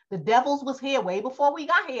is. The devils was here way before we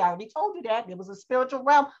got here. I already told you that. There was a spiritual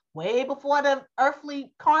realm way before the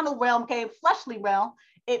earthly carnal realm came, fleshly realm.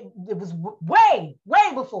 It was way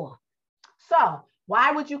before. So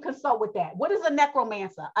why would you consult with that? What is a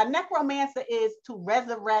necromancer? A necromancer is to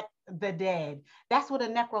resurrect the dead. That's what a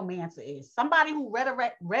necromancer is. Somebody who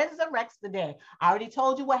resurrects the dead. I already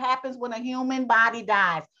told you what happens when a human body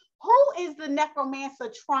dies. Who is the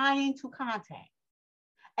necromancer trying to contact?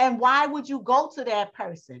 And why would you go to that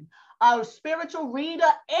person? A spiritual reader,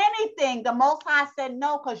 anything. The Most High said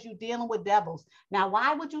no, because you're dealing with devils. Now,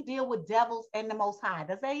 why would you deal with devils and the Most High?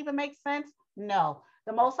 Does that even make sense? No.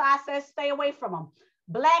 The Most High says stay away from them.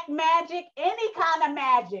 Black magic, any kind of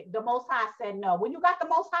magic, the Most High said no. When you got the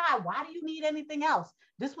Most High, why do you need anything else?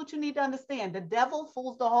 This is what you need to understand. The devil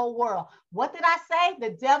fools the whole world. What did I say?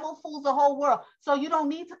 The devil fools the whole world. So you don't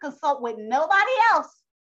need to consult with nobody else,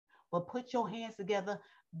 but put your hands together,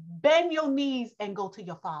 bend your knees, and go to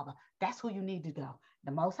your Father. That's who you need to go.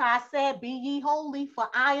 The Most High said, be ye holy, for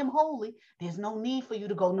I am holy. There's no need for you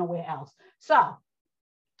to go nowhere else. So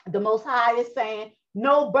the Most High is saying,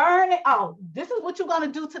 no burning. Oh, this is what you're going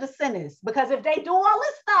to do to the sinners. Because if they do all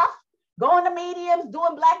this stuff, going to mediums,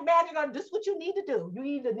 doing black magic, or this is what you need to do. You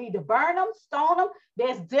either need to burn them, stone them.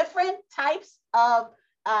 There's different types of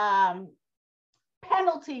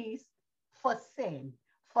penalties for sin,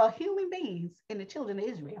 for human beings in the children of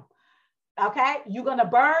Israel. Okay, you're going to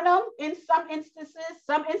burn them in some instances.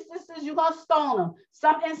 Some instances you're going to stone them.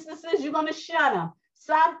 Some instances you're going to shun them.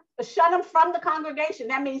 Some shun them from the congregation.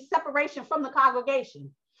 That means separation from the congregation.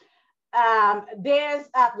 There's,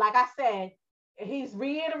 like I said, he's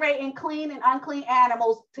reiterating clean and unclean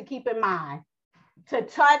animals to keep in mind, to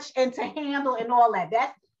touch and to handle and all that.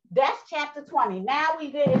 That's chapter 20. Now we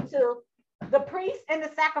get into the priests and the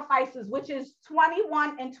sacrifices, which is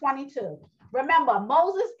 21 and 22. Remember,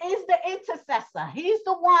 Moses is the intercessor. He's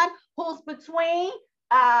the one who's between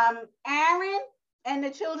Aaron and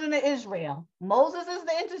the children of Israel. Moses is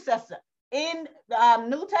the intercessor. In the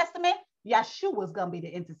New Testament, Yeshua is going to be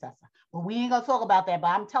the intercessor. But we ain't going to talk about that, but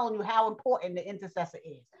I'm telling you how important the intercessor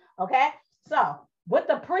is. Okay? So with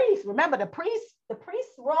the priest, remember the priest's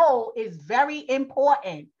role is very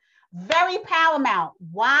important, very paramount.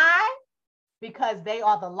 Why? Because they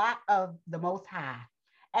are the lot of the Most High.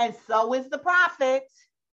 And so is the prophet.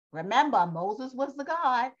 Remember, Moses was the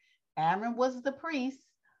God. Aaron was the priest,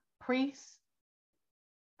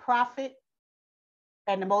 prophet,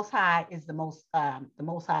 and the Most High is the Most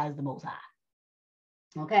High.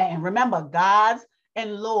 Okay, and remember, gods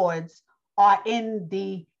and lords are in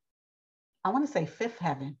the, I want to say fifth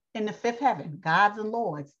heaven. In the fifth heaven, gods and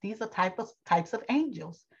lords. These are types of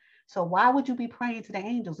angels. So why would you be praying to the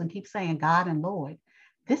angels and keep saying God and Lord?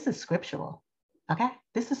 This is scriptural. Okay,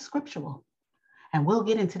 this is scriptural, and we'll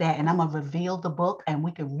get into that. And I'm gonna reveal the book, and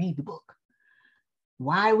we can read the book.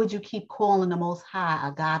 Why would you keep calling the Most High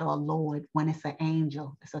a God or a Lord when it's an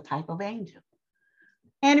angel? It's a type of angel.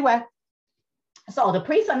 Anyway, so the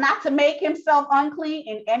priests are not to make himself unclean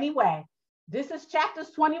in any way. This is chapters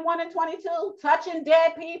 21 and 22. Touching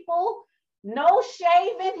dead people, no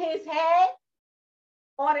shaving his head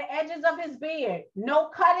or the edges of his beard, no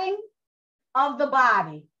cutting of the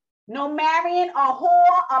body, no marrying a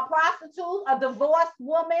whore, a prostitute, a divorced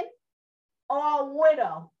woman, or a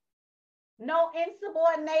widow, no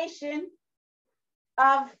insubordination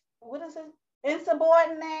of, what is it?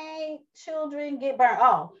 Insubordinate children get burned.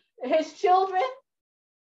 Oh, his children,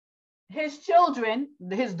 his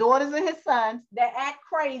daughters and his sons that act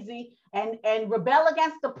crazy and rebel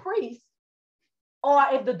against the priest, or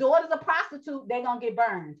if the daughter's a prostitute, they're going to get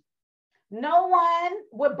burned. No one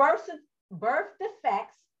with birth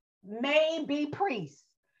defects may be priests.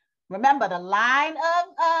 Remember, the line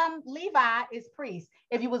of Levi is priest.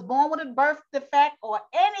 If you was born with a birth defect or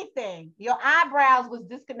anything, your eyebrows was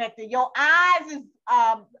disconnected, your eyes is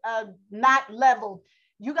not leveled,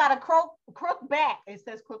 you got a crook back. It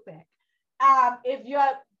says crook back. If you're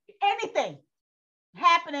anything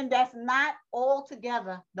happening that's not all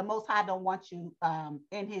together, the Most High don't want you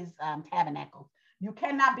in his tabernacle. You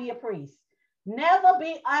cannot be a priest. Never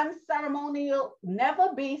be unceremonial,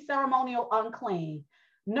 never be ceremonial unclean.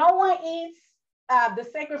 No one eats the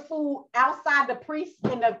sacred food outside the priest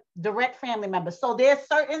and the direct family members. So there's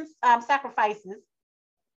certain sacrifices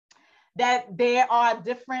that there are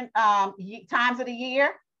different times of the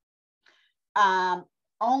year.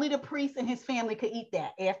 Only the priest and his family could eat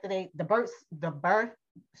that after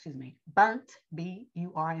burnt,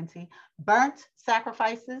 B-U-R-N-T, burnt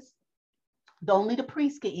sacrifices. Only the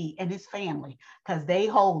priest could eat and his family, because they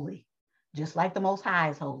holy, just like the Most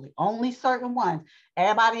High is holy. Only certain ones.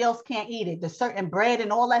 Everybody else can't eat it. The certain bread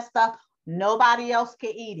and all that stuff, nobody else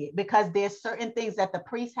can eat it, because there's certain things that the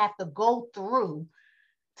priests have to go through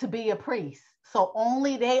to be a priest. So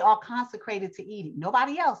only they are consecrated to eat it.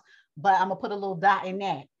 Nobody else. But I'm going to put a little dot in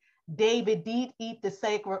that. David did eat the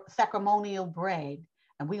sacramental bread,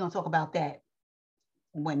 and we're going to talk about that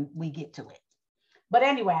when we get to it. But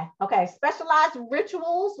anyway, okay, specialized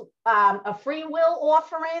rituals, free will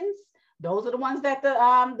offerings. Those are the ones that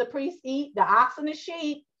the priests eat, the ox and the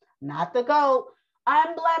sheep, not the goat.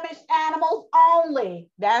 Unblemished animals only.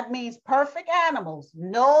 That means perfect animals.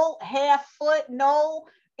 No half foot, no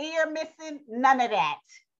ear missing, none of that.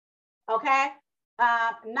 Okay?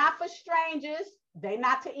 Not for strangers. They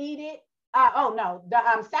not to eat it.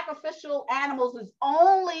 The sacrificial animals is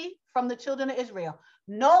only from the children of Israel.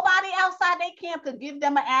 Nobody outside their camp could give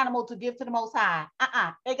them an animal to give to the Most High.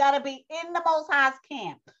 It got to be in the Most High's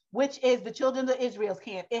camp, which is the children of Israel's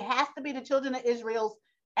camp. It has to be the children of Israel's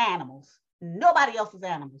animals. Nobody else's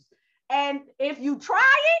animals. And if you try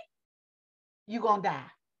it, you're going to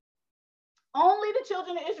die. Only the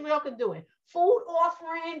children of Israel could do it. Food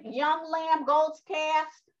offering, young lamb, goats,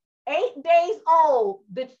 calves, 8 days old.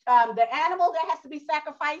 The animal that has to be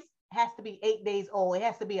sacrificed has to be 8 days old. It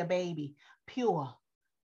has to be a baby, pure.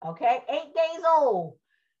 Okay, 8 days old.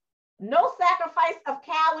 No sacrifice of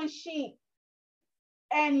cow and sheep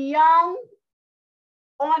and young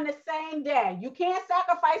on the same day. You can't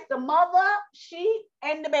sacrifice the mother sheep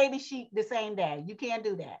and the baby sheep the same day. You can't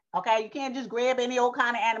do that. Okay, you can't just grab any old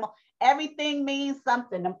kind of animal. Everything means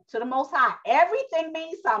something to the Most High. Everything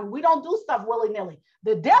means something. We don't do stuff willy-nilly.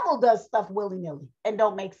 The devil does stuff willy-nilly and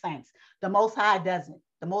don't make sense. The Most High doesn't.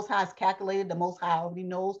 The Most High is calculated. The Most High already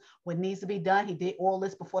knows what needs to be done. He did all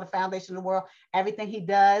this before the foundation of the world. Everything he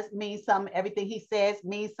does means something. Everything he says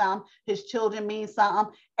means something. His children mean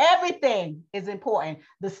something. Everything is important.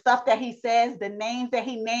 The stuff that he says, the names that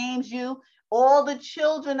he names you, all the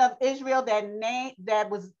children of Israel that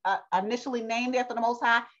was initially named after the Most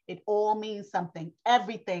High, it all means something.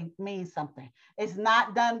 Everything means something. It's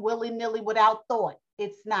not done willy-nilly without thought.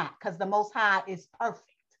 It's not, because the Most High is perfect.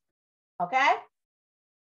 Okay?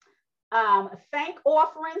 Thank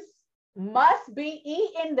offerings must be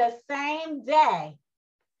eaten the same day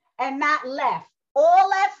and not left. All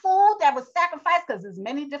that food that was sacrificed, because there's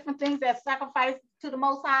many different things that sacrificed to the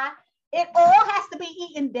Most High, it all has to be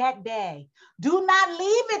eaten that day. Do not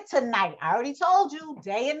leave it tonight. I already told you,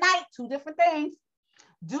 day and night, two different things.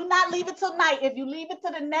 Do not leave it till night. If you leave it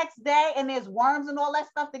to the next day and there's worms and all that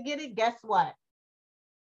stuff to get it, guess what?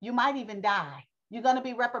 You might even die. You're going to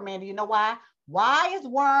be reprimanded. You know why? Why is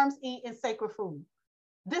worms eating sacred food?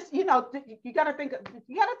 This, you got to think. You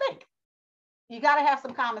got to have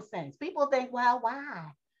some common sense. People think, well,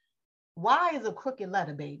 why? Why is a crooked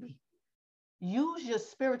letter, baby? Use your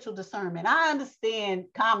spiritual discernment. I understand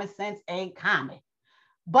common sense ain't common,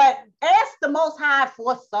 but ask the Most High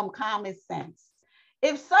for some common sense.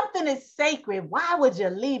 If something is sacred, why would you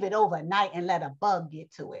leave it overnight and let a bug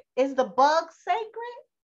get to it? Is the bug sacred?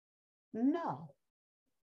 No.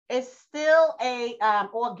 It's still a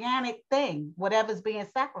organic thing, whatever's being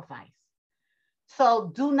sacrificed.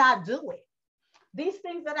 So do not do it. These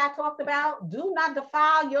things that I talked about, do not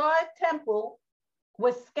defile your temple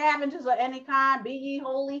with scavengers or any kind. Be ye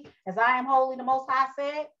holy as I am holy, the Most High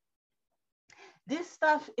said. This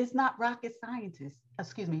stuff is not rocket science.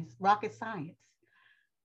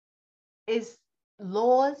 It's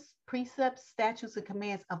laws, precepts, statutes, and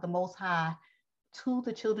commands of the Most High to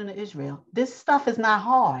the children of Israel. This stuff is not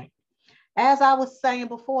hard. As I was saying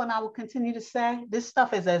before, and I will continue to say, this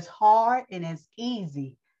stuff is as hard and as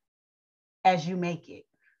easy as you make it.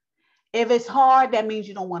 If it's hard, that means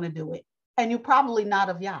you don't want to do it. And you're probably not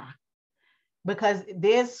of Yah. Because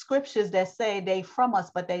there's scriptures that say they from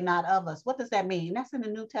us, but they not of us. What does that mean? That's in the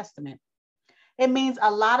New Testament. It means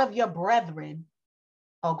a lot of your brethren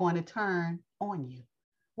are going to turn on you.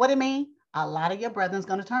 What do it mean? A lot of your brethren is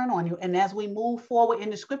going to turn on you. And as we move forward in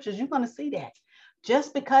the scriptures, you're going to see that.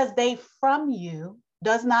 Just because they from you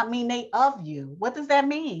does not mean they of you. What does that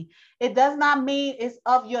mean? It does not mean it's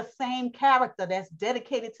of your same character that's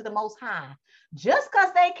dedicated to the Most High. Just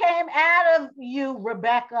because they came out of you,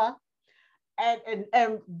 Rebecca,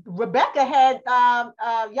 and Rebecca had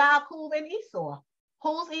Yaakov and Esau.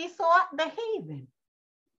 Who's Esau? The heathen.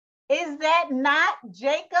 Is that not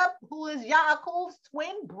Jacob, who is Yaakov's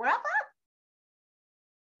twin brother?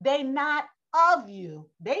 They not of you.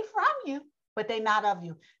 They from you, but they not of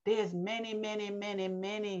you. There's many, many, many,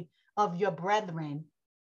 many of your brethren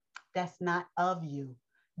that's not of you.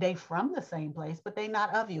 They from the same place, but they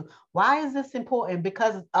not of you. Why is this important?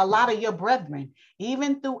 Because a lot of your brethren,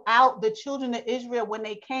 even throughout the children of Israel, when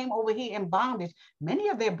they came over here in bondage, many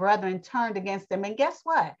of their brethren turned against them. And guess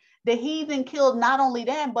what? The heathen killed not only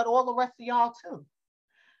them, but all the rest of y'all too.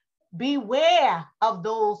 Beware of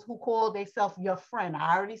those who call themselves your friend.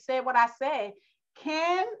 I already said what I said.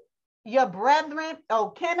 Can your brethren,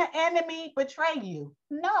 can an enemy betray you?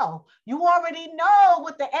 No. You already know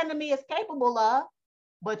what the enemy is capable of.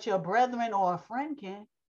 But your brethren or a friend can,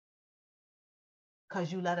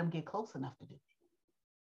 because you let them get close enough to do it.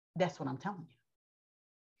 That's what I'm telling you.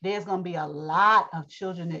 There's going to be a lot of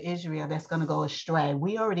children of Israel that's going to go astray.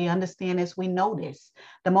 We already understand this. We know this.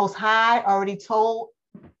 The Most High already told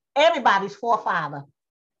everybody's forefather,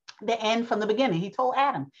 the end from the beginning. He told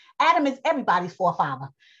Adam. Adam is everybody's forefather.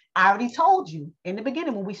 I already told you in the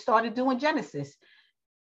beginning when we started doing Genesis.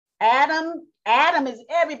 Adam is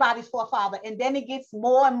everybody's forefather, and then it gets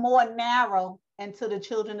more and more narrow into the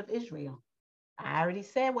children of Israel. I already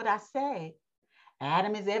said what I said.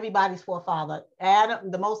 Adam is everybody's forefather.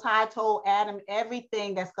 Adam, the Most High told Adam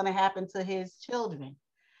everything that's going to happen to his children.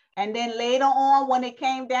 And then later on, when it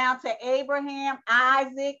came down to Abraham,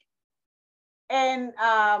 Isaac, and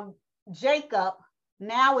Jacob,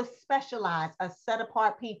 now it's specialized, a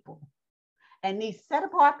set-apart people. And these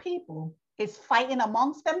set-apart people is fighting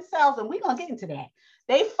amongst themselves, and we're going to get into that.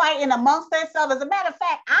 They fighting amongst themselves. As a matter of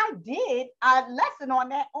fact, I did a lesson on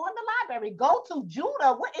that on the library. Go to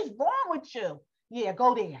Judah. What is wrong with you? Yeah,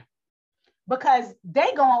 go there. Because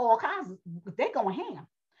they going all kinds of, they going ham.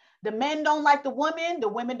 The men don't like the women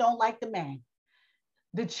don't like the men.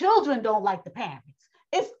 The children don't like the parents.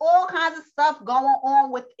 It's all kinds of stuff going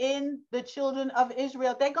on within the children of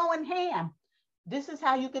Israel. They're going ham. This is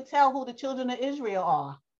how you could tell who the children of Israel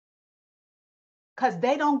are. Because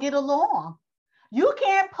they don't get along. You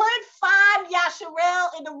can't put 5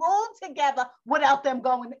 Yasharel in the room together without them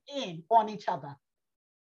going in on each other.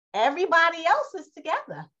 Everybody else is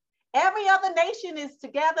together. Every other nation is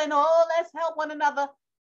together and let's help one another.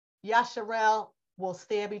 Yasharel will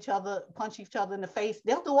stab each other, punch each other in the face.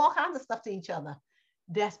 They'll do all kinds of stuff to each other.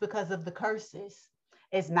 That's because of the curses.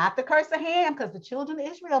 It's not the curse of Ham, because the children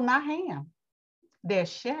of Israel not Ham. They're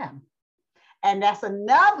Shem. And that's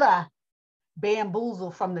another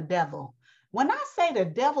bamboozle from the devil. When I say the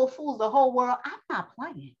devil fools the whole world, I'm not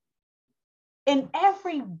playing. In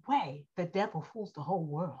every way, the devil fools the whole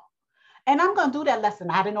world. And I'm going to do that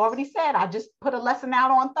lesson. I didn't already said, I just put a lesson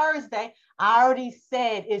out on Thursday. I already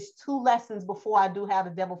said it's 2 lessons before I do how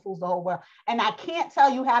the devil fools the whole world. And I can't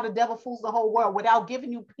tell you how the devil fools the whole world without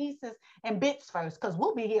giving you pieces and bits first, because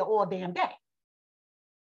we'll be here all damn day.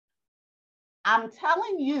 I'm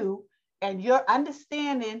telling you, and you're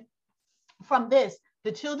understanding from this,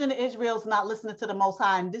 the children of Israel is not listening to the Most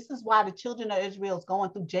High. And this is why the children of Israel is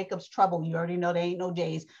going through Jacob's trouble. You already know there ain't no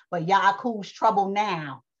J's, but Yaakov's trouble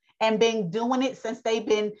now. And been doing it since they've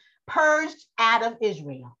been purged out of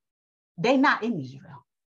Israel. They're not in Israel,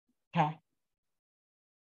 okay?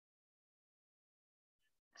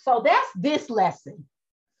 So that's this lesson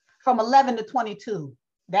from 11 to 22.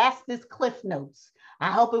 That's this Cliff Notes.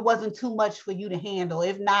 I hope it wasn't too much for you to handle.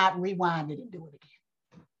 If not, rewind it and do it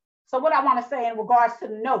again. So what I want to say in regards to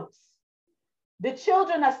notes, the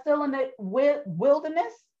children are still in the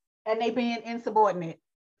wilderness and they being insubordinate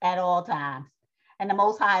at all times. And the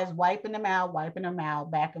Most High is wiping them out,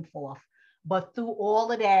 back and forth. But through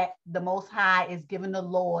all of that, the Most High is giving the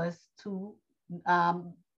laws to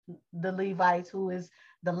the Levites, who is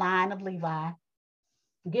the line of Levi,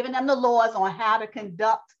 giving them the laws on how to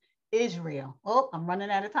conduct Israel. Oh, I'm running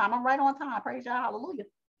out of time. I'm right on time. Praise y'all. Hallelujah.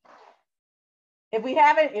 If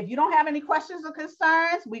you don't have any questions or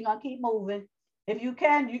concerns, we're gonna keep moving. If you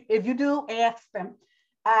can, if you do, ask them.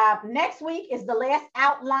 Next week is the last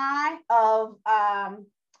outline of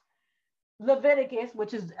Leviticus,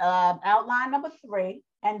 which is outline number 3,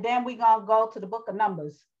 and then we're gonna go to the book of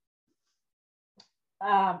Numbers.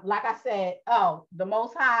 Like I said, the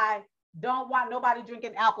Most High don't want nobody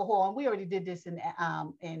drinking alcohol, and we already did this in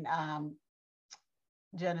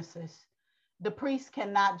Genesis. The priests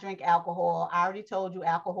cannot drink alcohol. I already told you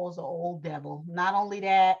alcohol is an old devil. Not only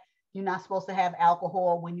that, you're not supposed to have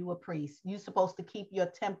alcohol when you're a priest. You're supposed to keep your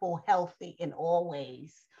temple healthy in all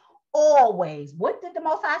ways. Always. What did the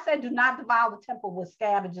Most High say? Do not defile the temple with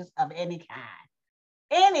scavengers of any kind.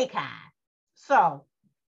 Any kind. So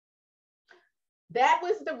that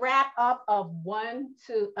was the wrap up of 11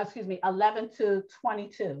 to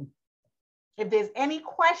 22. If there's any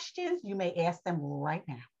questions, you may ask them right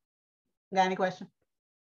now. Got any question?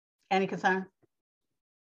 Any concern?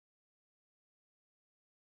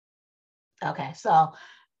 Okay, so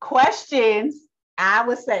questions, I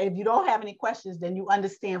would say if you don't have any questions, then you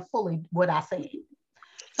understand fully what I said.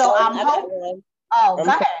 So I'm hoping. Oh, go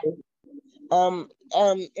ahead.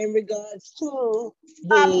 In regards to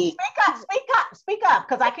the speak up,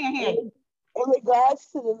 because I can't hear you. In regards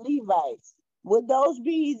to the Levites, would those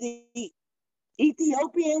be the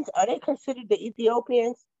Ethiopians? Are they considered the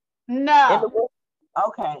Ethiopians? No.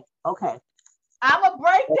 Okay. I'm gonna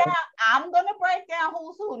break down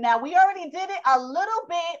who's who. Now we already did it a little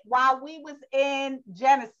bit while we was in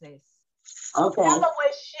Genesis. Okay. Remember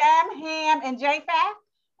with Shem, Ham, and Japheth?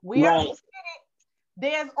 We already did it.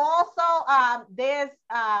 There's also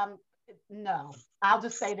no. I'll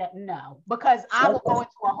just say that no, because I will go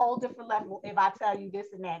into a whole different level if I tell you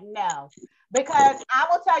this and that. No, because I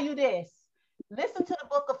will tell you this. Listen to the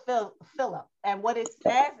book of Philip, and what it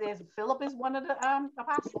says is Philip is one of the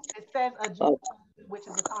apostles. It says a Jew, which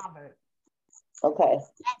is a convert. Okay.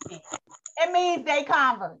 It means they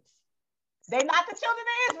converts. They're not the children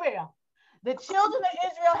of Israel. The children of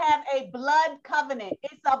Israel have a blood covenant.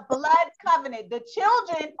 It's a blood covenant. The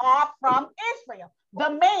children are from Israel.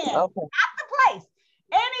 The man, not the place.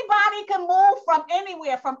 Anybody can move from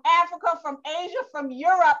anywhere, from Africa, from Asia, from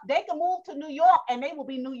Europe. They can move to New York, and they will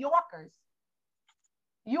be New Yorkers.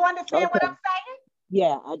 You understand what I'm saying?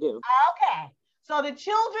 Yeah, I do. Okay. So the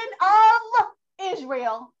children of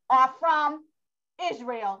Israel are from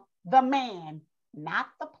Israel, the man,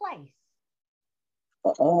 not the place.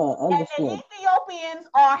 And the Ethiopians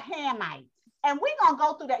are Hamites. And we're going to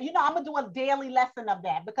go through that. You know, I'm going to do a daily lesson of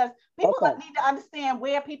that because people need to understand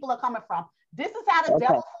where people are coming from. This is how the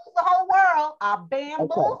devil fools the whole world. A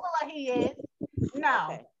bamboozler he is.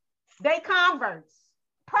 No, they converts,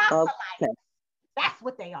 proselytes. That's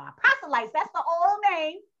what they are. Proselytes, that's the old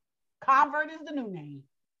name. Convert is the new name.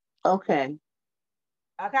 Okay.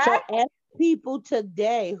 So ask people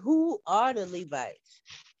today, who are the Levites?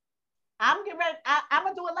 I'm getting ready. I'm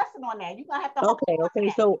going to do a lesson on that. You're going to have to.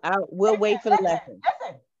 Okay. So we'll wait for the lesson.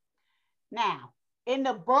 Listen. Now, in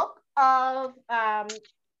the book of,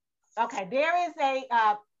 there is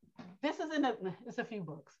it's a few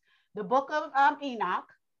books. The book of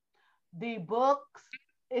Enoch. The books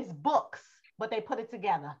is books, but they put it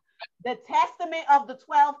together. The Testament of the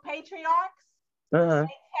 12 Patriarchs, they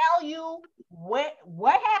tell you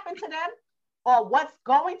what happened to them or what's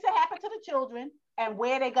going to happen to the children and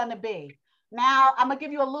where they're going to be. Now, I'm going to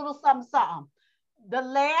give you a little something. The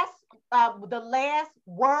last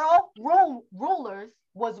world rulers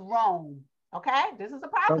was Rome. Okay? This is a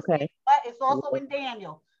prophecy, but it's also in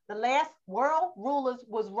Daniel. The last world rulers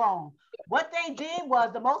was Rome. What they did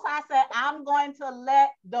was the Most High said, I'm going to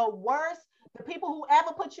let the people who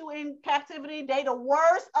ever put you in captivity, they the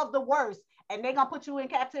worst of the worst. And they're going to put you in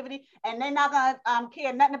captivity and they're not going to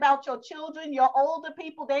care nothing about your children, your older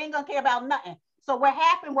people. They ain't going to care about nothing. So what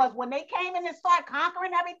happened was when they came in and started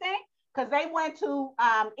conquering everything, because they went to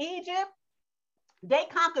Egypt, they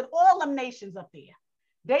conquered all them nations up there.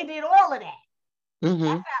 They did all of that.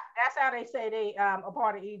 That's how they say they are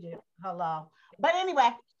part of Egypt. Hello. But anyway,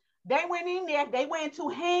 they went in there. They went into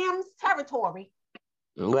Ham's territory.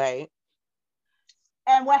 Right.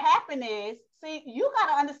 And what happened is, see, you got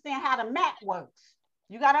to understand how the map works.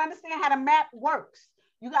 You got to understand how the map works.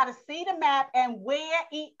 You got to see the map and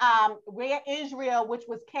where Israel, which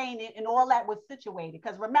was Canaan, and all that was situated.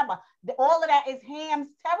 Because remember, all of that is Ham's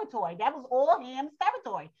territory. That was all Ham's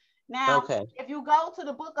territory. Now, if you go to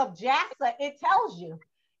the book of Jasher, it tells you.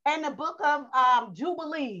 And the book of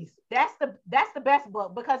Jubilees, that's the best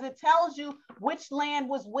book because it tells you which land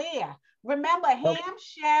was where. Remember, Ham,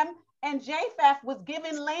 Shem, and Japheth was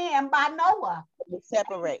given land by Noah.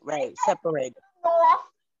 Separate, right? Separate. North,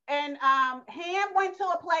 and Ham went to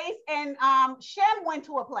a place, and Shem went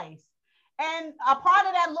to a place. And a part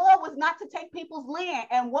of that law was not to take people's land.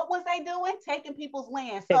 And what was they doing? Taking people's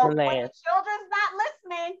land. So when the children's not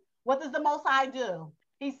listening, what does the Most High do?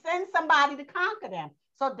 He sends somebody to conquer them.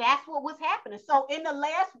 So that's what was happening. So in the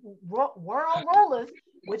last world rulers,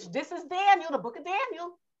 which this is Daniel, the book of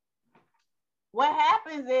Daniel, what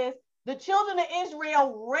happens is the children of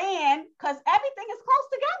Israel ran because everything is close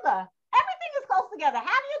together. Everything is close together. How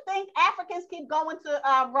do you think Africans keep going to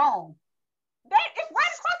Rome? It's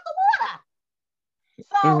right across the water.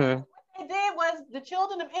 So what they did was the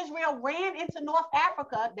children of Israel ran into North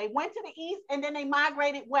Africa. They went to the east and then they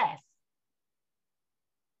migrated west.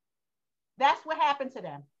 That's what happened to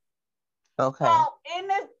them. Okay. So in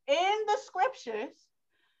the scriptures,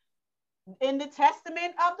 in the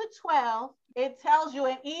Testament of the 12, it tells you,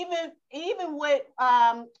 and even with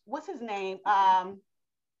what's his name?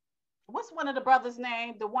 What's one of the brothers'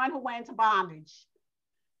 name? The one who went into bondage.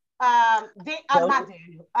 Not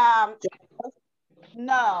Daniel.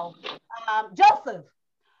 No. Joseph.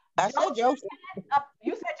 I said Joseph.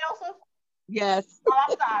 You said Joseph? Yes. Oh,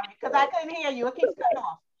 I'm sorry, because I couldn't hear you. It keeps cutting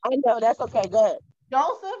off. I know, that's okay. Go ahead.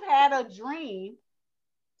 Joseph had a dream.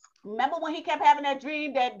 Remember when he kept having that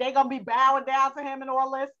dream that they're going to be bowing down to him and all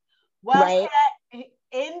this? Well, right.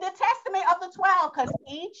 In the Testament of the 12, because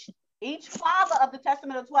each father of the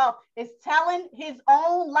Testament of 12 is telling his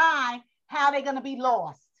own line how they're going to be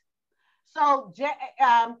lost. So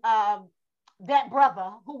that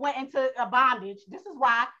brother who went into a bondage, this is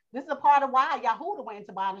a part of why Yahudah went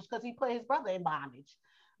into bondage, because he put his brother in bondage.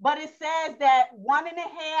 But it says that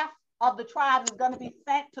 1.5 of the tribes is going to be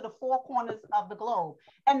sent to the 4 corners of the globe,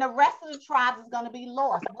 and the rest of the tribes is going to be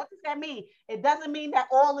lost. What does that mean? It doesn't mean that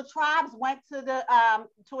all the tribes went to the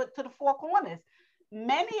 4 corners.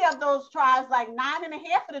 Many of those tribes, like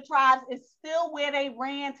 9.5 of the tribes, is still where they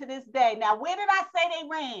ran to this day. Now, where did I say they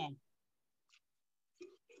ran?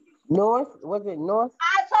 North? Was it north?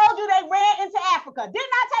 I told you they ran into Africa. Didn't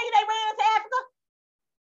I tell you they ran into Africa?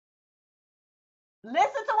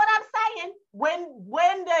 Listen to what I'm saying.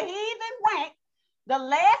 When the heathen went, the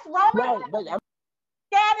last Roman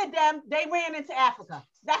scattered them, they ran into Africa.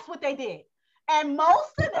 That's what they did. And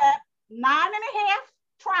most of them, 9.5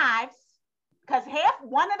 tribes, because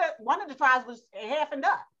one of the tribes was half and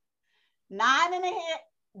up. 9.5,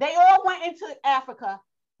 they all went into Africa.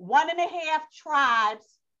 1.5 tribes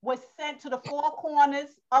was sent to the 4 corners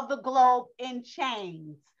of the globe in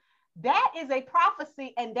chains. That is a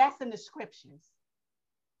prophecy, and that's in the scriptures.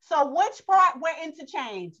 So which part went into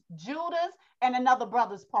chains? Judah's and another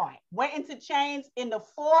brother's part went into chains in the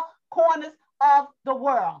 4 corners of the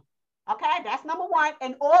world. Okay, that's number 1.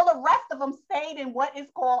 And all the rest of them stayed in what is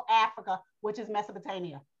called Africa, which is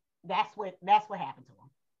Mesopotamia. That's what happened to them.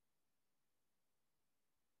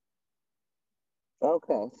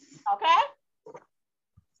 Okay. Okay.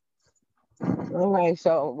 All right.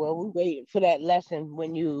 So, we wait for that lesson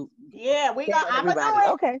when you. Yeah, I'm gonna do it.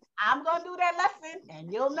 Okay. I'm gonna do that lesson,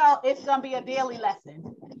 and you'll know it's gonna be a daily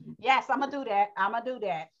lesson. Yes, I'm gonna do that.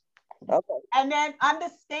 Okay. And then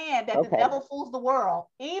understand that the devil fools the world.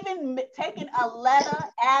 Even taking a letter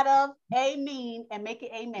out of amen and make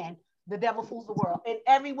it amen, the devil fools the world in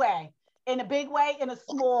every way. In a big way, in a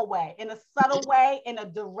small way, in a subtle way, in a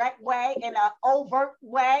direct way, in an overt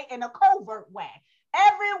way, in a covert way.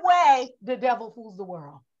 Every way, the devil fools the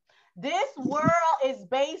world. This world is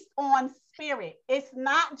based on spirit. It's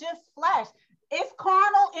not just flesh. It's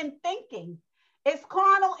carnal in thinking. It's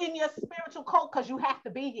carnal in your spiritual code because you have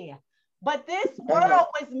to be here. But this world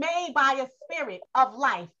was made by a spirit of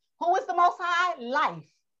life. Who is the Most High? Life.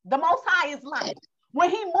 The Most High is life.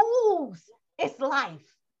 When he moves, it's life.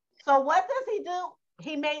 So what does he do?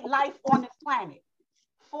 He made life on this planet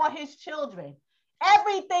for his children.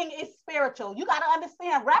 Everything is spiritual. You got to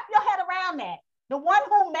understand, wrap your head around that. The one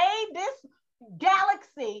who made this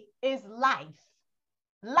galaxy is life.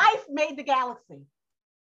 Life made the galaxy.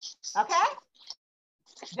 Okay?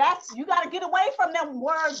 You got to get away from them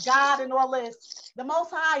words, God and all this. The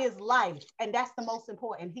Most High is life, and that's the most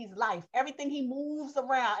important. He's life. Everything he moves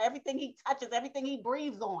around, everything he touches, everything he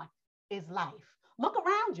breathes on is life. Look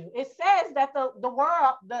around you. It says that the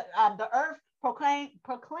world, the earth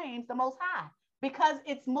proclaims the Most High. because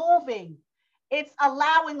it's moving. It's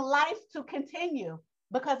allowing life to continue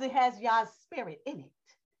because it has Yah's spirit in it.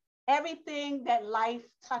 Everything that life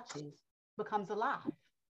touches becomes alive.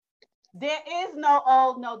 There is no,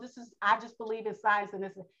 oh no, this is, I just believe in science and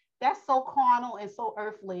this. That's so carnal and so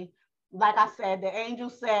earthly. Like I said, the angel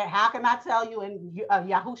said, how can I tell you, and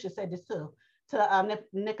Yahusha said this too, to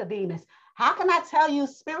Nicodemus, how can I tell you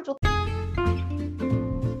spiritual?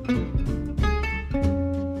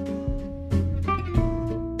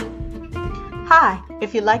 Hi,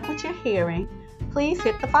 if you like what you're hearing, please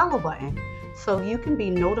hit the follow button so you can be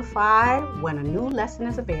notified when a new lesson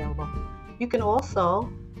is available. You can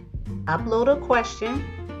also upload a question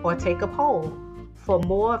or take a poll for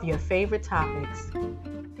more of your favorite topics.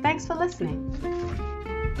 Thanks for listening.